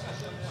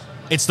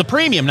 It's the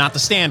premium, not the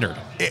standard.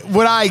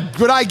 Would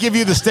I give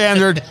you the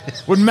standard?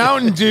 Would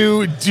Mountain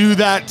Dew do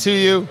that to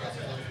you?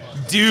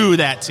 Do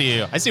that to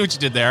you. I see what you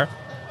did there.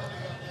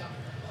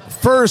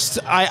 First,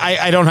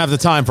 I don't have the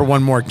time for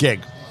one more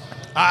gig.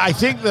 I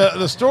think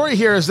the story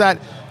here is that,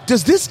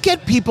 does this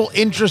get people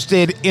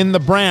interested in the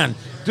brand?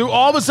 Do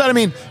all of a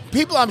sudden,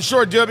 people I'm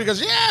sure do it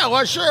because, yeah,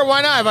 well, sure,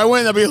 why not? If I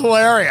win, that'll be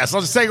hilarious.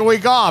 I'll just take a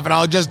week off and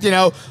I'll just,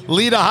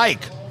 lead a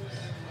hike.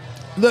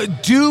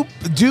 Do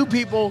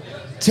people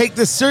take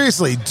this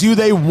seriously? Do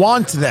they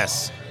want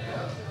this?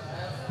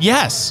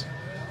 Yes.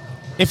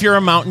 If you're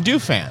a Mountain Dew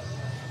fan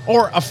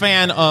or a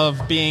fan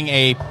of being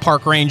a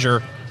park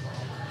ranger.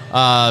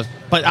 But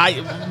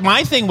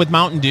my thing with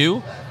Mountain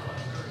Dew,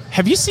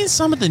 have you seen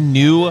some of the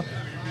new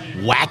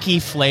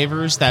wacky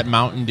flavors that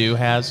Mountain Dew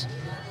has?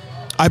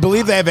 I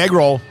believe they have egg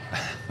roll.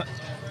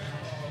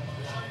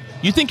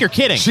 You think you're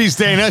kidding? She's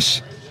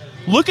Danish.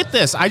 Look at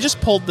this. I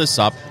just pulled this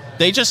up.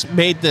 They just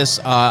made this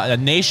a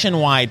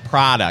nationwide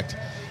product.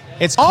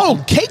 It's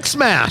called Cake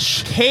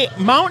Smash.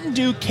 Mountain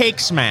Dew Cake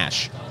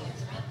Smash.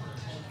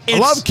 I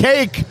love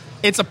cake.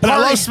 It's a But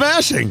party. I love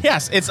smashing.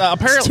 Yes, it's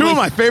apparently It's two of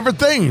my favorite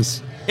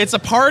things. It's a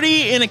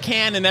party in a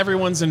can, and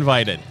everyone's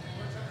invited.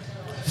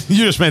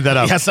 You just made that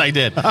up. Yes, I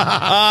did.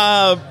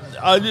 I'm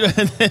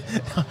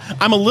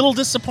a little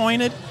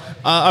disappointed.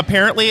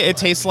 Apparently, it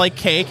tastes like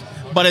cake,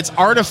 but it's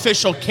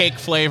artificial cake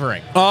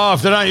flavoring. Oh,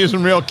 if they're not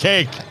using real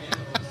cake.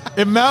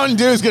 If Mountain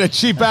Dew is going to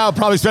cheap out,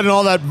 probably spending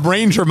all that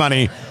Ranger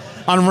money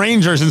on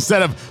Rangers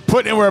instead of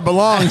putting it where it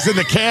belongs, in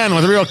the can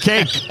with real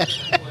cake.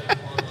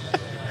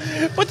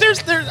 But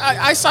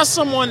I saw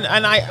someone,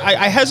 and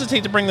I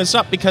hesitate to bring this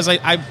up because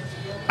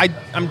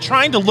I'm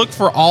trying to look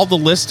for all the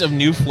list of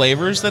new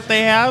flavors that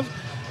they have,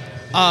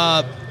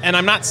 and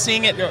I'm not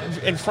seeing it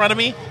in front of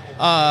me.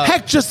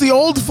 Heck, just the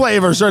old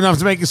flavors are enough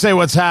to make you say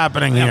what's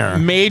happening here.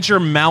 Major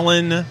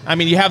melon. I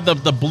mean, you have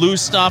the blue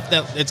stuff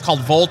that it's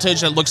called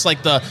Voltage. That looks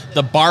like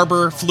the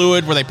barber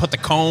fluid where they put the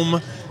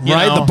comb You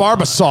right? know? The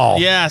Barbasol.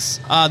 Yes,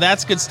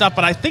 that's good stuff.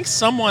 But I think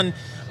someone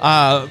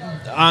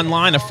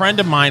online, a friend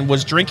of mine,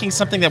 was drinking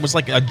something that was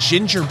like a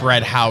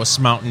gingerbread house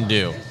Mountain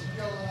Dew.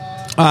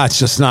 It's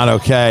just not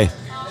okay.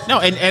 No,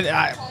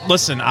 and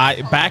listen,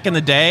 back in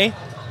the day,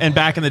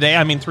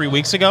 I mean 3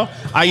 weeks ago,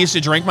 I used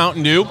to drink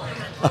Mountain Dew.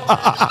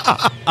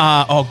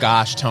 Oh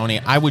gosh, Tony,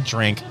 I would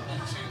drink.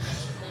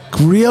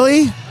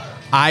 Really?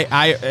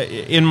 I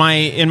in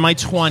my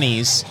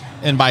 20s,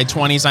 and by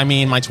 20s I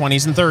mean my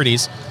 20s and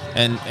 30s,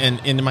 and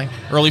into my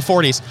early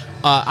 40s,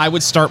 I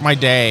would start my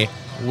day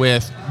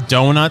with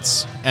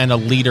donuts and a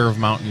liter of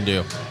Mountain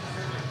Dew.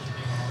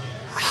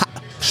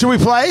 Should we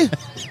play?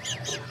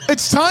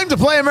 It's time to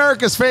play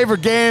America's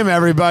favorite game,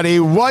 everybody.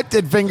 What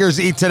did Fingers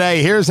eat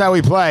today? Here's how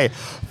we play.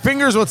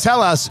 Fingers will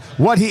tell us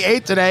what he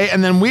ate today,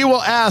 and then we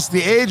will ask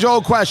the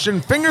age-old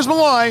question, Fingers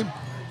Malloy,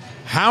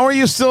 how are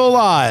you still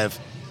alive?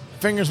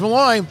 Fingers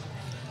Malloy,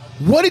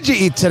 what did you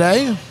eat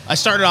today? I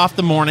started off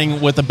the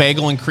morning with a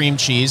bagel and cream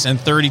cheese and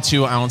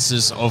 32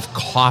 ounces of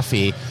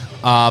coffee.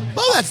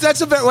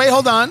 That's a very, wait,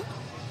 hold on.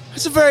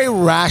 That's a very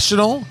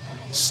rational,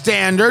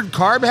 standard,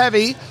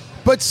 carb-heavy,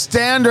 but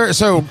standard.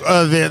 So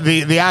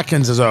the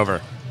Atkins is over.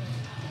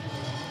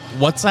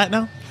 What's that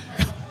now?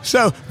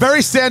 So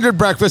very standard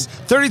breakfast,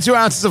 32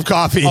 ounces of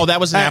coffee. Oh, that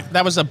was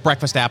a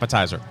breakfast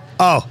appetizer.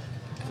 Oh.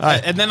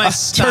 And then I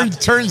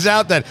stopped. Turns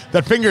out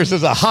that Fingers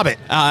is a hobbit.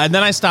 And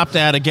then I stopped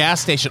at a gas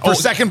station. For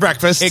second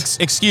breakfast.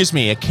 Excuse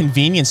me, a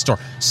convenience store.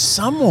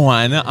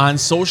 Someone on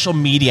social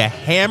media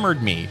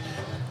hammered me.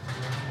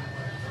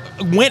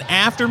 Went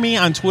after me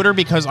on Twitter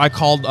because I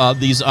called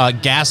these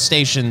gas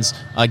stations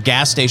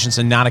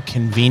and not a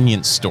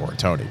convenience store,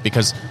 Tony.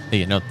 Because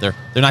they're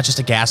not just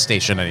a gas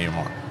station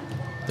anymore.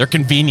 They're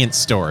convenience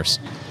stores.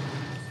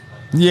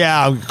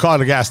 Yeah, I'll call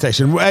it a gas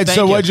station. Thank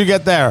so you. What'd you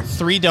get there?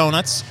 3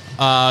 donuts.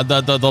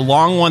 The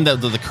long one,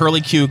 the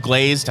curly Q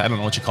glazed. I don't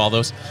know what you call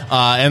those.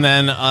 And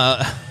then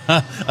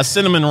a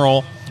cinnamon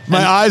roll.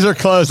 My eyes are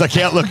closed. I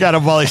can't look at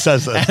him while he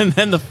says this. And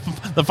then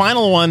the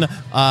final one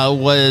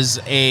was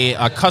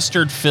a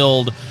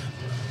custard-filled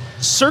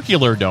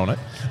circular donut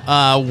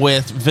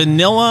with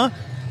vanilla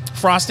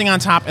frosting on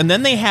top. And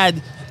then they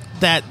had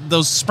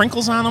those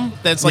sprinkles on them.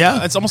 That's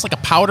like it's almost like a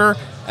powder.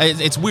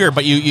 It's weird,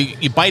 but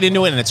you bite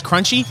into it and it's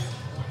crunchy.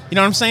 You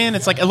know what I'm saying?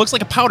 It's like it looks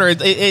like a powder.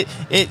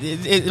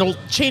 It'll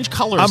change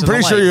colors. I'm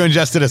pretty sure you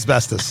ingested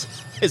asbestos.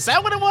 Is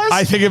that what it was?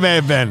 I think it may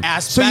have been.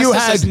 Asbestos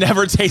has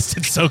never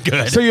tasted so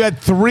good. So you had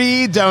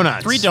 3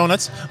 donuts. 3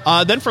 donuts.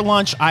 Then for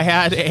lunch, I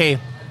had a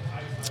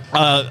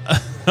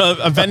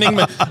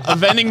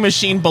vending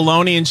machine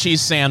bologna and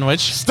cheese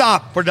sandwich.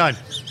 Stop. We're done.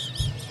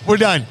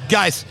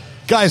 Guys,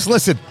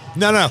 listen.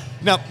 No,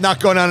 not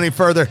going on any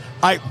further.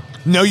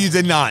 No, you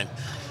did not.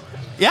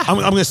 Yeah. I'm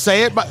going to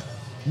say it, but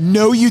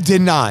no, you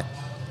did not.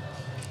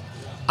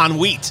 On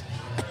wheat.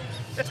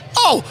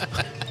 Oh!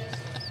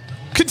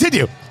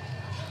 Continue.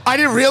 I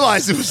didn't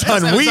realize it was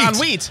on wheat. It was on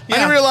wheat. Yeah. I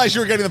didn't realize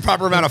you were getting the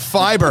proper amount of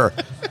fiber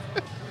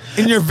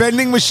in your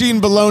vending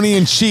machine bologna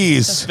and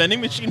cheese. Vending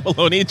machine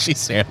bologna and cheese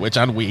sandwich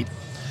on wheat.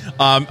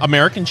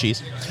 American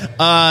cheese.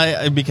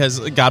 Because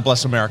God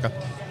bless America.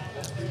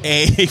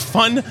 A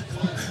fun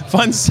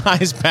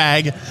size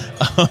bag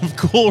of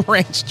Cool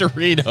Ranch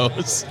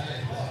Doritos.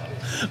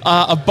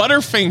 A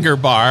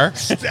Butterfinger bar.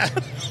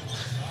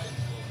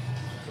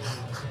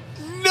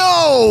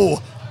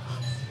 No!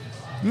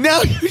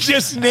 Now you're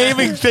just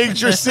naming things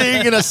you're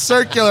seeing in a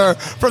circular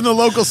from the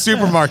local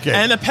supermarket.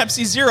 And a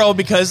Pepsi Zero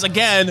because,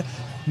 again,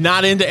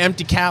 not into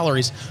empty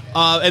calories.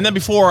 And then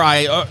before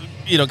I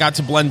got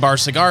to Blend Bar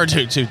Cigar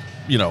to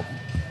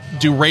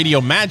do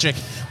radio magic,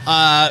 2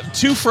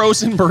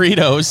 frozen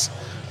burritos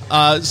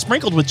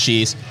sprinkled with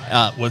cheese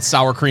with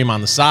sour cream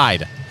on the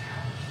side.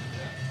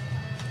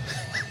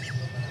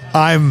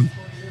 And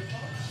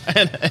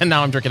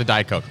now I'm drinking a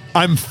Diet Coke.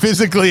 I'm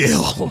physically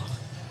ill.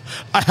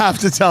 I have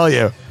to tell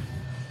you.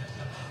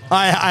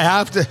 I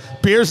have to.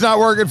 Beer's not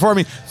working for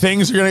me.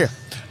 Things are going to...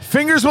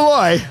 Fingers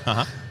Malloy.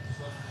 Uh-huh.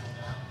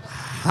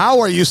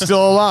 How are you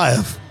still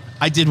alive?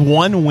 I did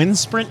 1 wind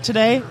sprint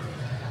today.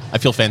 I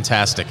feel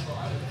fantastic.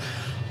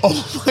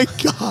 Oh, my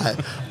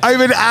God. I'm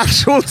in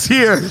actual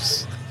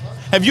tears.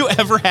 Have you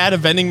ever had a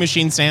vending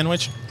machine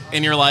sandwich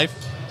in your life?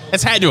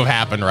 It's had to have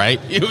happened, right?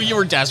 You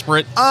were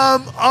desperate.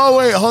 Oh,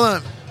 wait, hold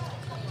on.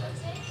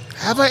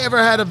 Have I ever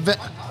had a...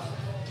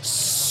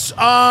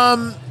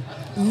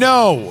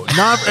 No.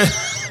 Not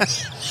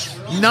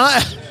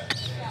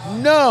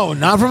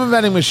from a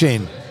vending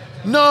machine.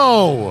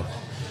 No.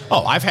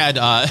 Oh, I've had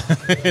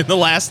in the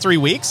last 3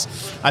 weeks.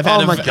 I've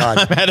had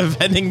I've had a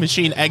vending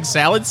machine egg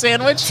salad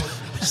sandwich.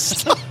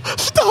 Stop!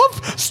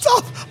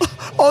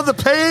 Oh, the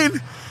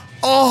pain.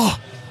 Oh,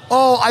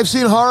 I've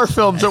seen horror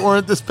films that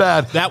weren't this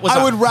bad.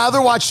 I would rather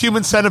watch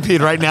Human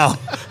Centipede right now.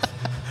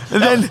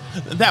 And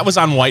that was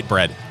on white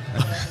bread.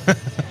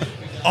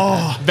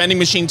 Vending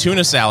machine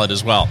tuna salad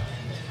as well.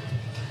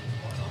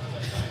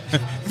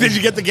 Did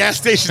you get the gas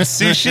station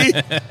sushi?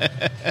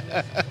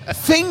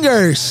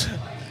 Fingers.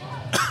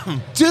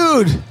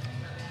 Dude.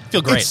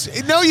 Feel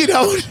great. No, you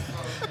don't.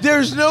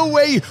 There's no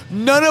way.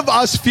 None of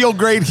us feel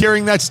great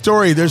hearing that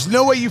story. There's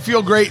no way you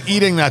feel great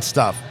eating that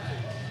stuff.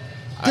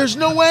 There's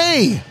no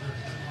way.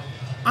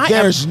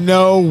 There's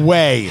no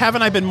way.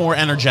 Haven't I been more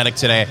energetic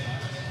today?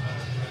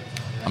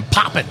 I'm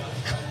popping.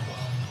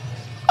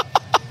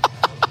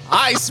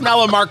 I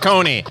smell a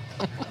Marconi.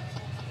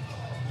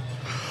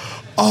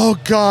 Oh,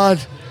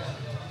 God.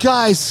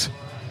 Guys,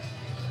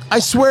 I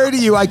swear to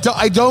you, I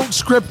don't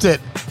script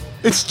it.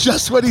 It's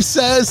just what he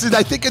says, and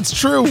I think it's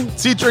true.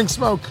 It's Eat, Drink,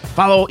 Smoke.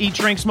 Follow Eat,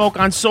 Drink, Smoke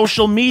on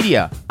social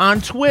media,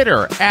 on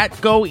Twitter,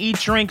 @Go Eat,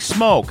 Drink,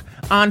 Smoke,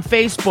 on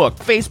Facebook,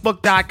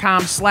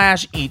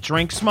 facebook.com/Eat,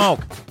 Drink, Smoke,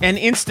 and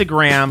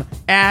Instagram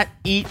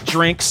 @Eat,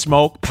 Drink,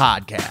 Smoke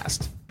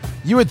Podcast.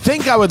 You would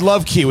think I would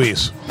love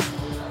kiwis.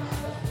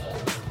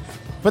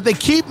 But they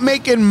keep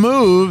making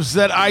moves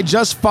that I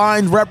just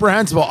find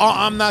reprehensible. Oh,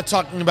 I'm not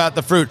talking about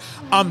the fruit.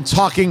 I'm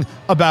talking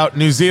about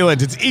New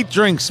Zealand. It's Eat,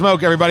 Drink,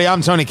 Smoke, everybody.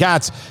 I'm Tony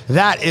Katz.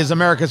 That is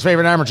America's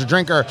favorite amateur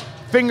drinker,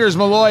 Fingers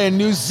Malloy. And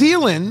New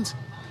Zealand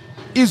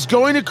is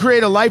going to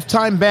create a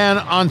lifetime ban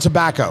on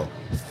tobacco.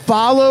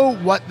 Follow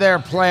what their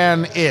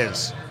plan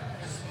is.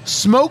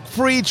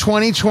 Smoke-free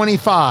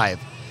 2025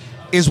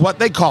 is what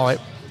they call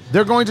it.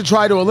 They're going to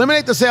try to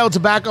eliminate the sale of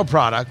tobacco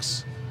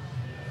products,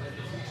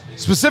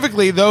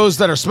 specifically those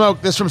that are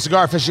smoked. This from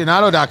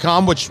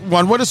CigarAficionado.com, which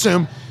one would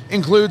assume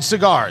includes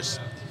cigars.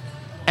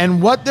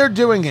 And what they're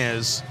doing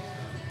is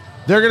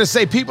they're going to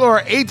say people who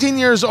are 18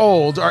 years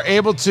old are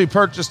able to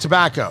purchase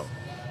tobacco.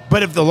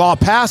 But if the law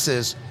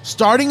passes,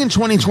 starting in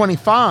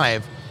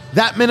 2025,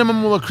 that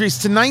minimum will increase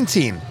to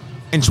 19.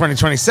 In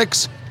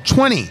 2026,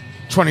 20.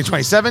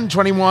 2027,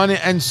 21,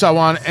 and so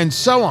on and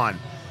so on.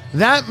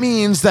 That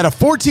means that a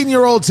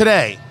 14-year-old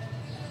today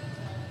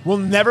will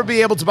never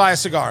be able to buy a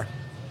cigar.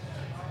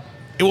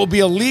 It will be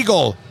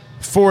illegal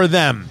for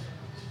them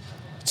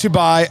to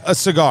buy a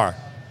cigar.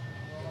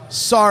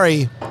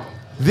 Sorry,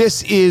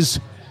 this is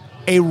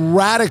a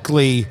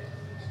radically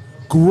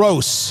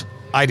gross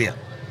idea.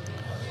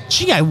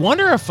 Gee, I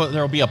wonder if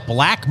there will be a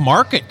black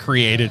market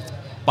created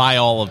by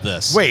all of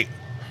this. Wait,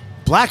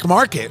 black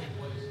market?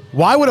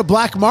 Why would a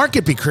black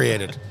market be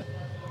created?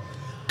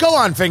 Go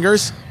on,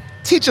 Fingers.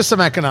 Teach us some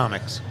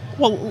economics.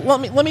 Well,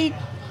 let me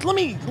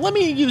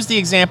use the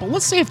example.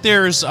 Let's say if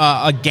there's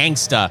a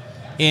gangsta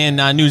in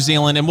New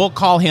Zealand, and we'll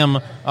call him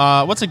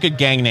what's a good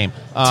gang name?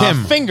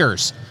 Tim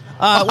Fingers.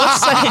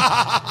 Let's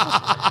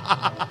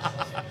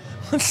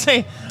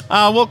say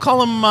we'll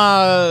call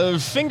him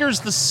Fingers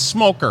the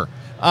Smoker,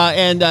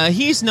 and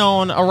he's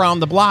known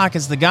around the block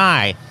as the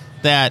guy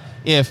that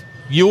if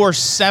you're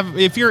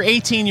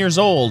 18 years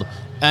old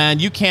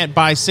and you can't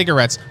buy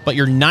cigarettes, but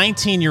your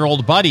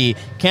 19-year-old buddy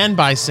can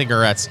buy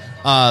cigarettes,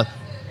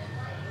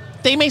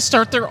 they may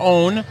start their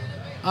own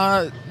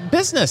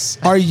business.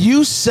 Are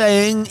you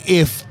saying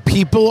if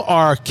people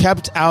are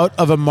kept out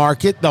of a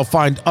market, they'll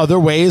find other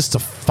ways to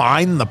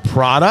find the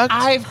product?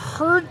 I've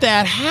heard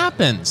that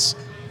happens.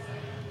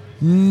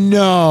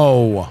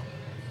 No.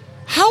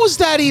 How is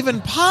that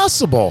even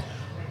possible?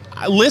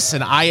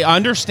 Listen, I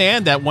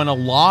understand that when a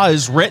law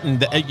is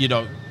written,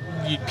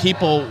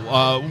 people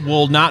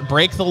will not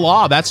break the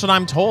law. That's what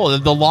I'm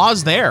told. The law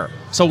is there.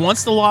 So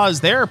once the law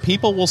is there,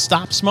 people will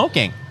stop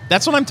smoking.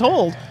 That's what I'm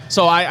told.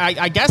 So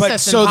I guess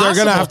that's so impossible. They're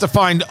going to have to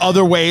find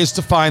other ways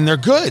to find their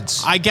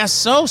goods. I guess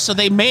so. So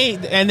they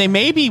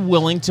may be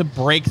willing to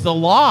break the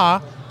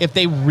law if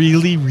they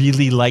really,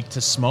 really like to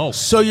smoke.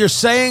 So you're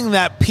saying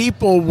that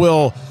people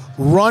will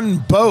run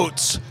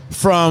boats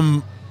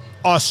from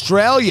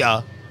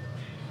Australia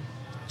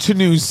to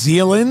New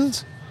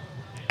Zealand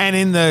and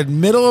in the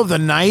middle of the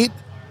night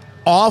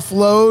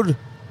offload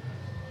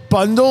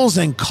bundles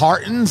and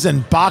cartons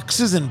and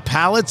boxes and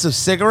pallets of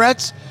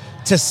cigarettes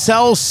to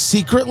sell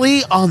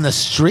secretly on the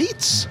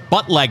streets?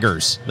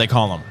 Buttleggers, they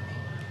call them.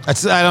 I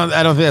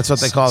don't think that's what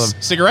they call them.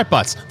 Cigarette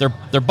butts. They're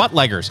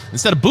buttleggers.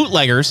 Instead of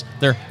bootleggers,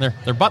 they're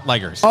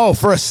buttleggers. Oh,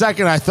 for a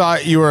second I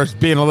thought you were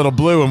being a little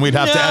blue and we'd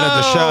have to edit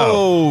the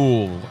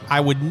show. No, I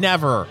would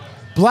never.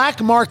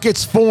 Black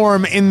markets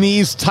form in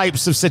these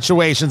types of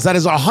situations. That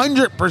is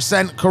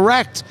 100%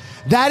 correct.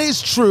 That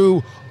is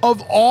true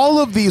of all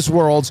of these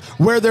worlds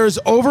where there's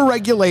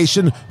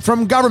overregulation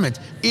from government.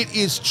 It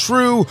is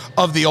true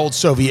of the old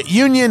Soviet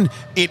Union.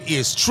 It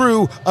is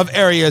true of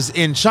areas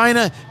in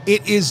China.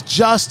 It is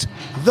just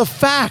the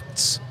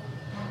facts.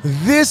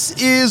 This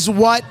is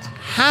what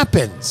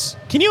happens.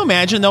 Can you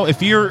imagine though,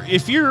 if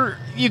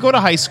you go to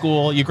high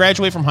school, you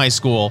graduate from high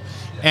school,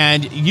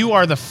 and you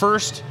are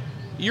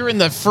you're in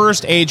the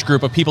first age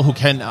group of people who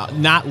can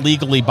not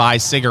legally buy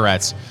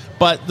cigarettes,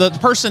 but the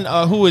person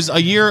who is a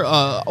year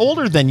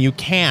older than you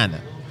can,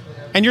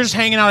 and you're just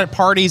hanging out at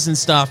parties and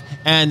stuff,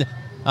 and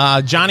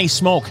Johnny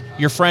Smoke,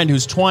 your friend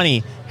who's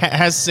 20,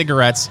 has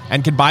cigarettes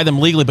and can buy them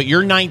legally, but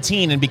you're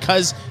 19, and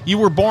because you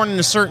were born in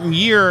a certain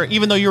year,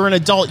 even though you're an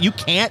adult, you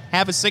can't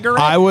have a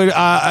cigarette?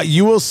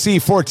 You will see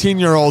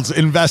 14-year-olds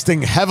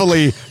investing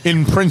heavily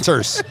in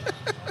printers.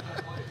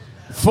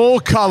 Full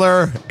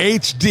color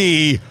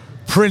HD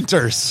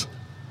printers.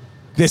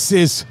 This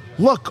is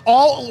Look,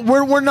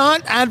 we're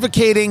not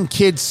advocating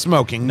kids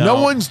smoking.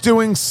 No one's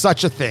doing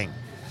such a thing.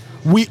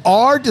 We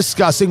are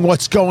discussing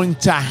what's going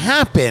to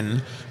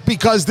happen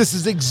because this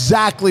is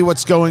exactly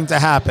what's going to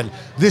happen.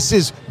 This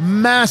is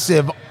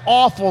massive,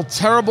 awful,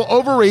 terrible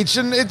overreach,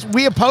 and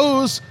we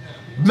oppose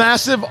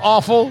massive,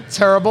 awful,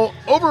 terrible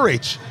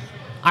overreach.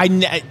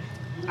 I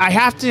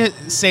have to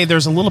say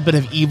there's a little bit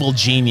of evil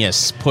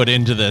genius put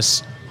into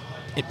this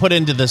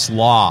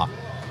law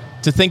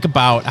to think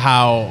about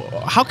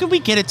how can we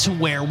get it to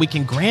where we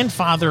can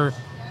grandfather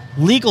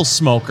legal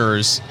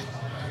smokers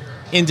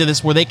into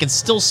this where they can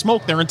still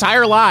smoke their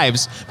entire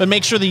lives, but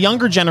make sure the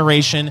younger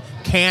generation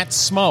can't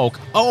smoke.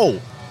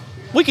 Oh,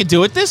 we could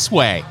do it this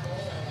way.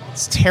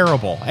 It's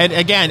terrible. And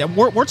again,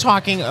 we're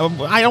talking,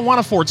 I don't want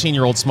a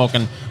 14-year-old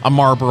smoking a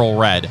Marlboro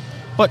Red,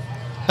 but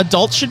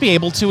adults should be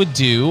able to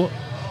do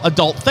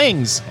adult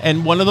things.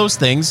 And one of those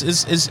things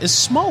is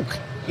smoke.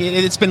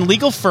 It's been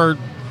legal for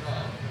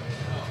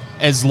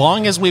as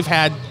long as we've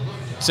had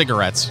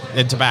cigarettes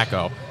and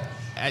tobacco.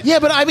 Yeah,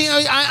 but I mean,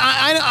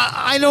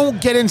 I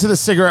don't get into the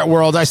cigarette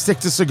world. I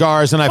stick to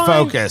cigars and I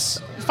focus.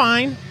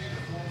 Fine.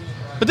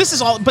 But this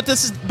is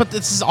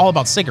all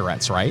about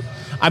cigarettes, right?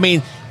 I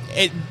mean,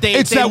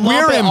 it's that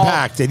we're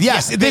impacted.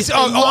 Yes, I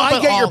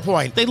get your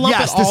point. They lump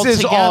it all this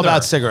is together. All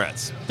about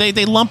cigarettes.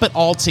 They lump it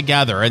all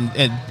together, and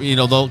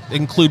they'll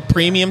include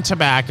premium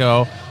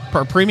tobacco,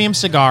 premium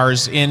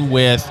cigars in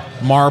with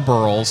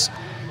Marlboros.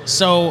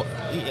 So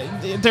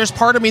there's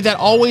part of me that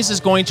always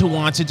is going to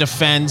want to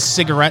defend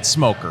cigarette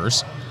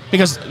smokers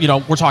because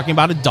we're talking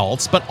about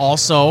adults, but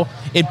also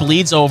it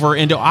bleeds over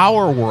into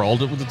our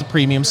world with the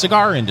premium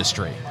cigar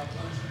industry.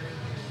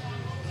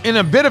 In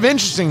a bit of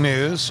interesting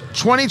news,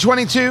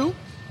 2022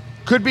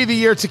 could be the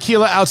year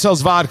tequila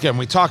outsells vodka. And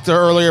we talked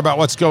earlier about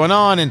what's going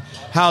on and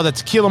how the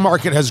tequila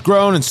market has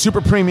grown and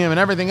super premium and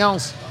everything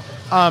else.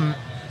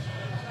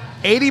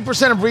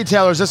 80% of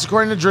retailers, this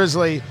according to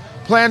Drizzly,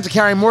 plan to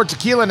carry more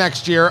tequila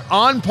next year,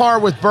 on par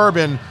with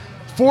bourbon,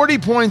 40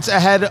 points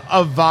ahead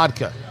of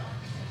vodka.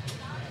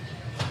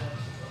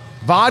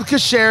 Vodka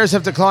shares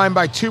have declined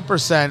by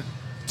 2%.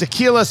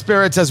 Tequila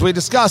spirits, as we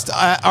discussed,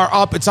 are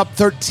up. It's up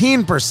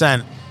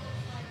 13%.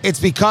 It's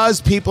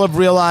because people have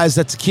realized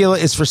that tequila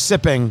is for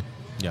sipping,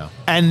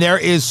 and there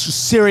is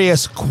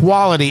serious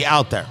quality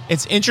out there.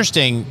 It's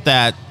interesting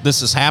that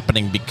this is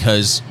happening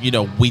because,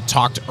 we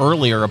talked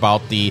earlier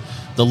about the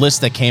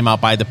list that came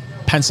out by the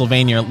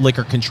Pennsylvania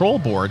Liquor Control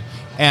Board,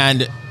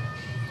 and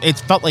it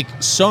felt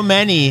like so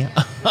many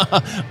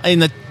in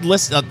the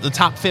list of the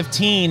top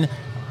 15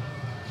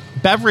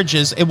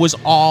 beverages,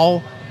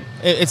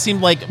 it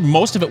seemed like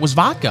most of it was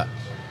vodka.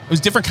 It was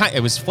different kind.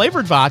 It was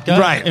flavored vodka,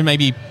 right? And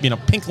maybe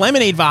pink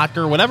lemonade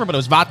vodka or whatever. But it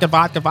was vodka.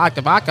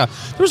 There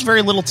was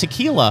very little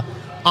tequila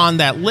on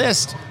that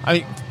list. I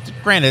mean,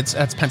 granted,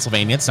 that's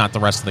Pennsylvania. It's not the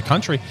rest of the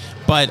country,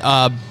 but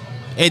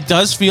it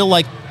does feel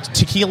like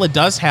tequila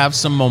does have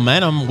some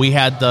momentum. We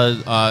had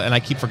and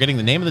I keep forgetting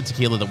the name of the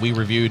tequila that we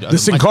reviewed. The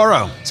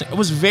Cincoro. It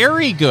was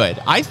very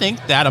good. I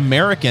think that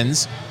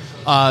Americans.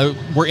 A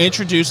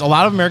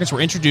lot of Americans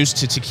were introduced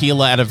to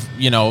tequila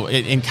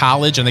in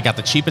college, and they got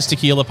the cheapest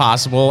tequila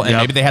possible, and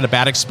maybe they had a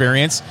bad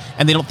experience,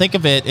 and they don't think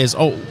of it as,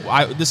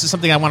 this is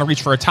something I want to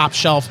reach for a top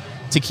shelf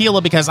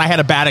tequila because I had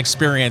a bad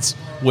experience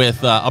with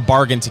a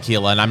bargain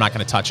tequila, and I'm not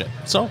going to touch it.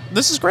 So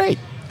this is great.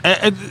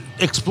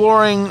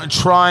 Exploring,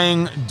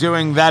 trying,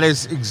 doing, that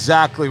is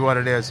exactly what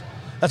it is.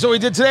 That's what we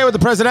did today with the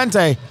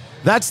Presidente.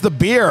 That's the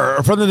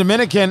beer from the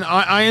Dominican.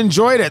 I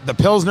enjoyed it. The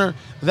Pilsner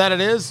that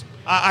it is,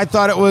 I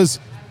thought it was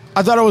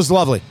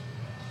lovely,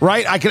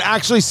 right? I could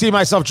actually see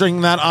myself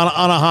drinking that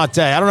on a hot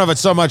day. I don't know if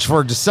it's so much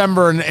for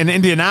December in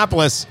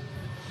Indianapolis,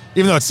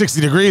 even though it's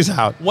 60 degrees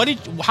out.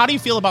 How do you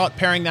feel about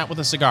pairing that with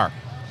a cigar?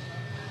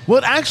 Well,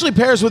 it actually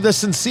pairs with the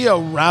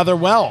Sencillo rather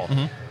well.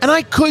 Mm-hmm. And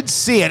I could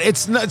see it.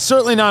 It's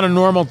certainly not a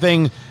normal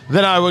thing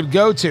that I would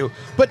go to.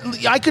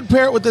 But I could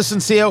pair it with the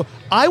Sencillo.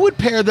 I would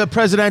pair the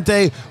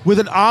Presidente with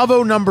an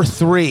Avo number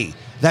 3.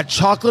 That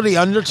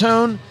chocolatey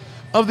undertone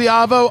of the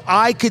Avo,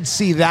 I could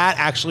see that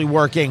actually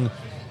working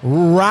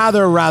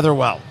rather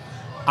well.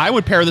 I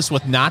would pair this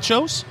with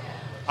nachos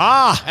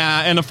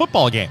and a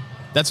football game.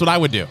 That's what I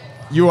would do.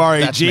 You are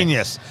a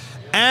genius. Me.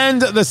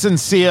 And the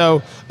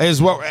Sencillo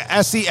is what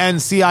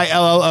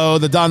Sencillo,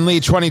 the Don Lee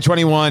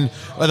 2021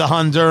 with the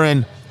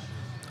Honduran.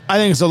 I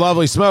think it's a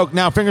lovely smoke.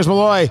 Now, Fingers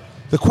Malloy,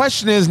 the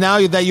question is,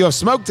 now that you have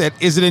smoked it,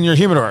 is it in your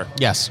humidor?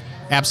 Yes,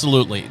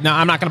 absolutely. Now,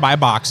 I'm not going to buy a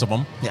box of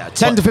them. Yeah,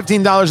 $10 to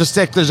 $15 a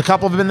stick. There's a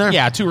couple of them in there?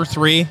 Yeah, 2 or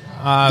 3.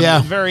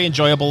 Very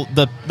enjoyable.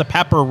 The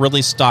pepper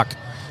really stuck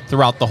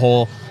throughout the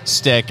whole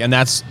stick, and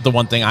that's the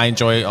one thing I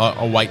enjoy,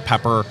 a white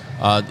pepper,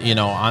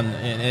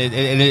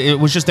 it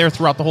was just there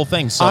throughout the whole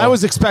thing. So I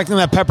was expecting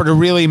that pepper to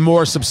really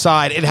more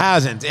subside. It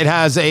hasn't. It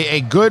has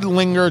a good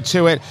linger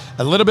to it,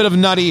 a little bit of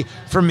nutty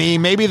for me.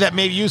 Maybe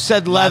you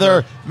said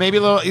leather. Maybe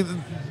a little.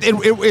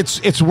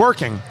 It's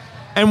working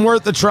and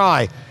worth the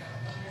try.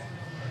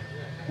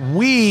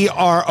 We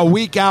are a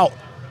week out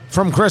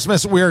from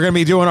Christmas. We are going to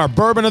be doing our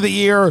bourbon of the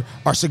year,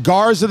 our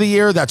cigars of the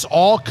year. That's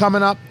all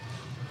coming up.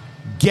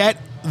 Get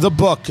the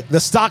book. The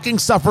stocking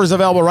stuffer is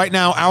available right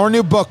now. Our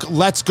new book,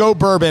 Let's Go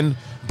Bourbon.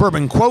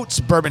 Bourbon quotes,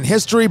 bourbon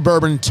history,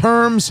 bourbon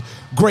terms,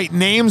 great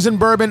names in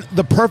bourbon,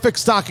 the perfect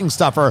stocking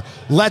stuffer.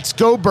 Let's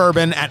Go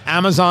Bourbon at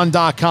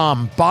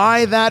Amazon.com.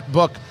 Buy that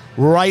book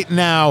right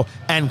now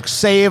and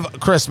save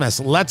Christmas.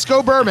 Let's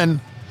Go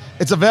Bourbon.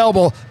 It's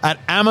available at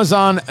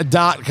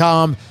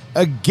Amazon.com.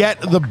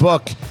 Get the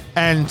book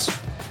and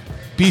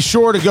be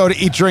sure to go to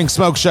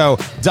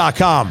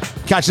EatDrinkSmokeShow.com.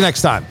 Catch you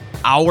next time.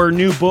 Our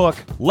new book,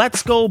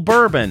 Let's Go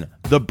Bourbon,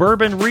 the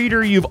bourbon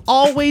reader you've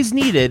always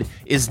needed,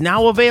 is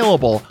now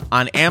available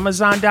on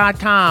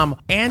Amazon.com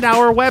and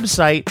our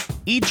website,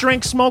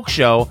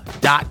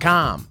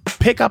 EatDrinkSmokeShow.com.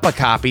 Pick up a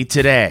copy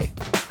today.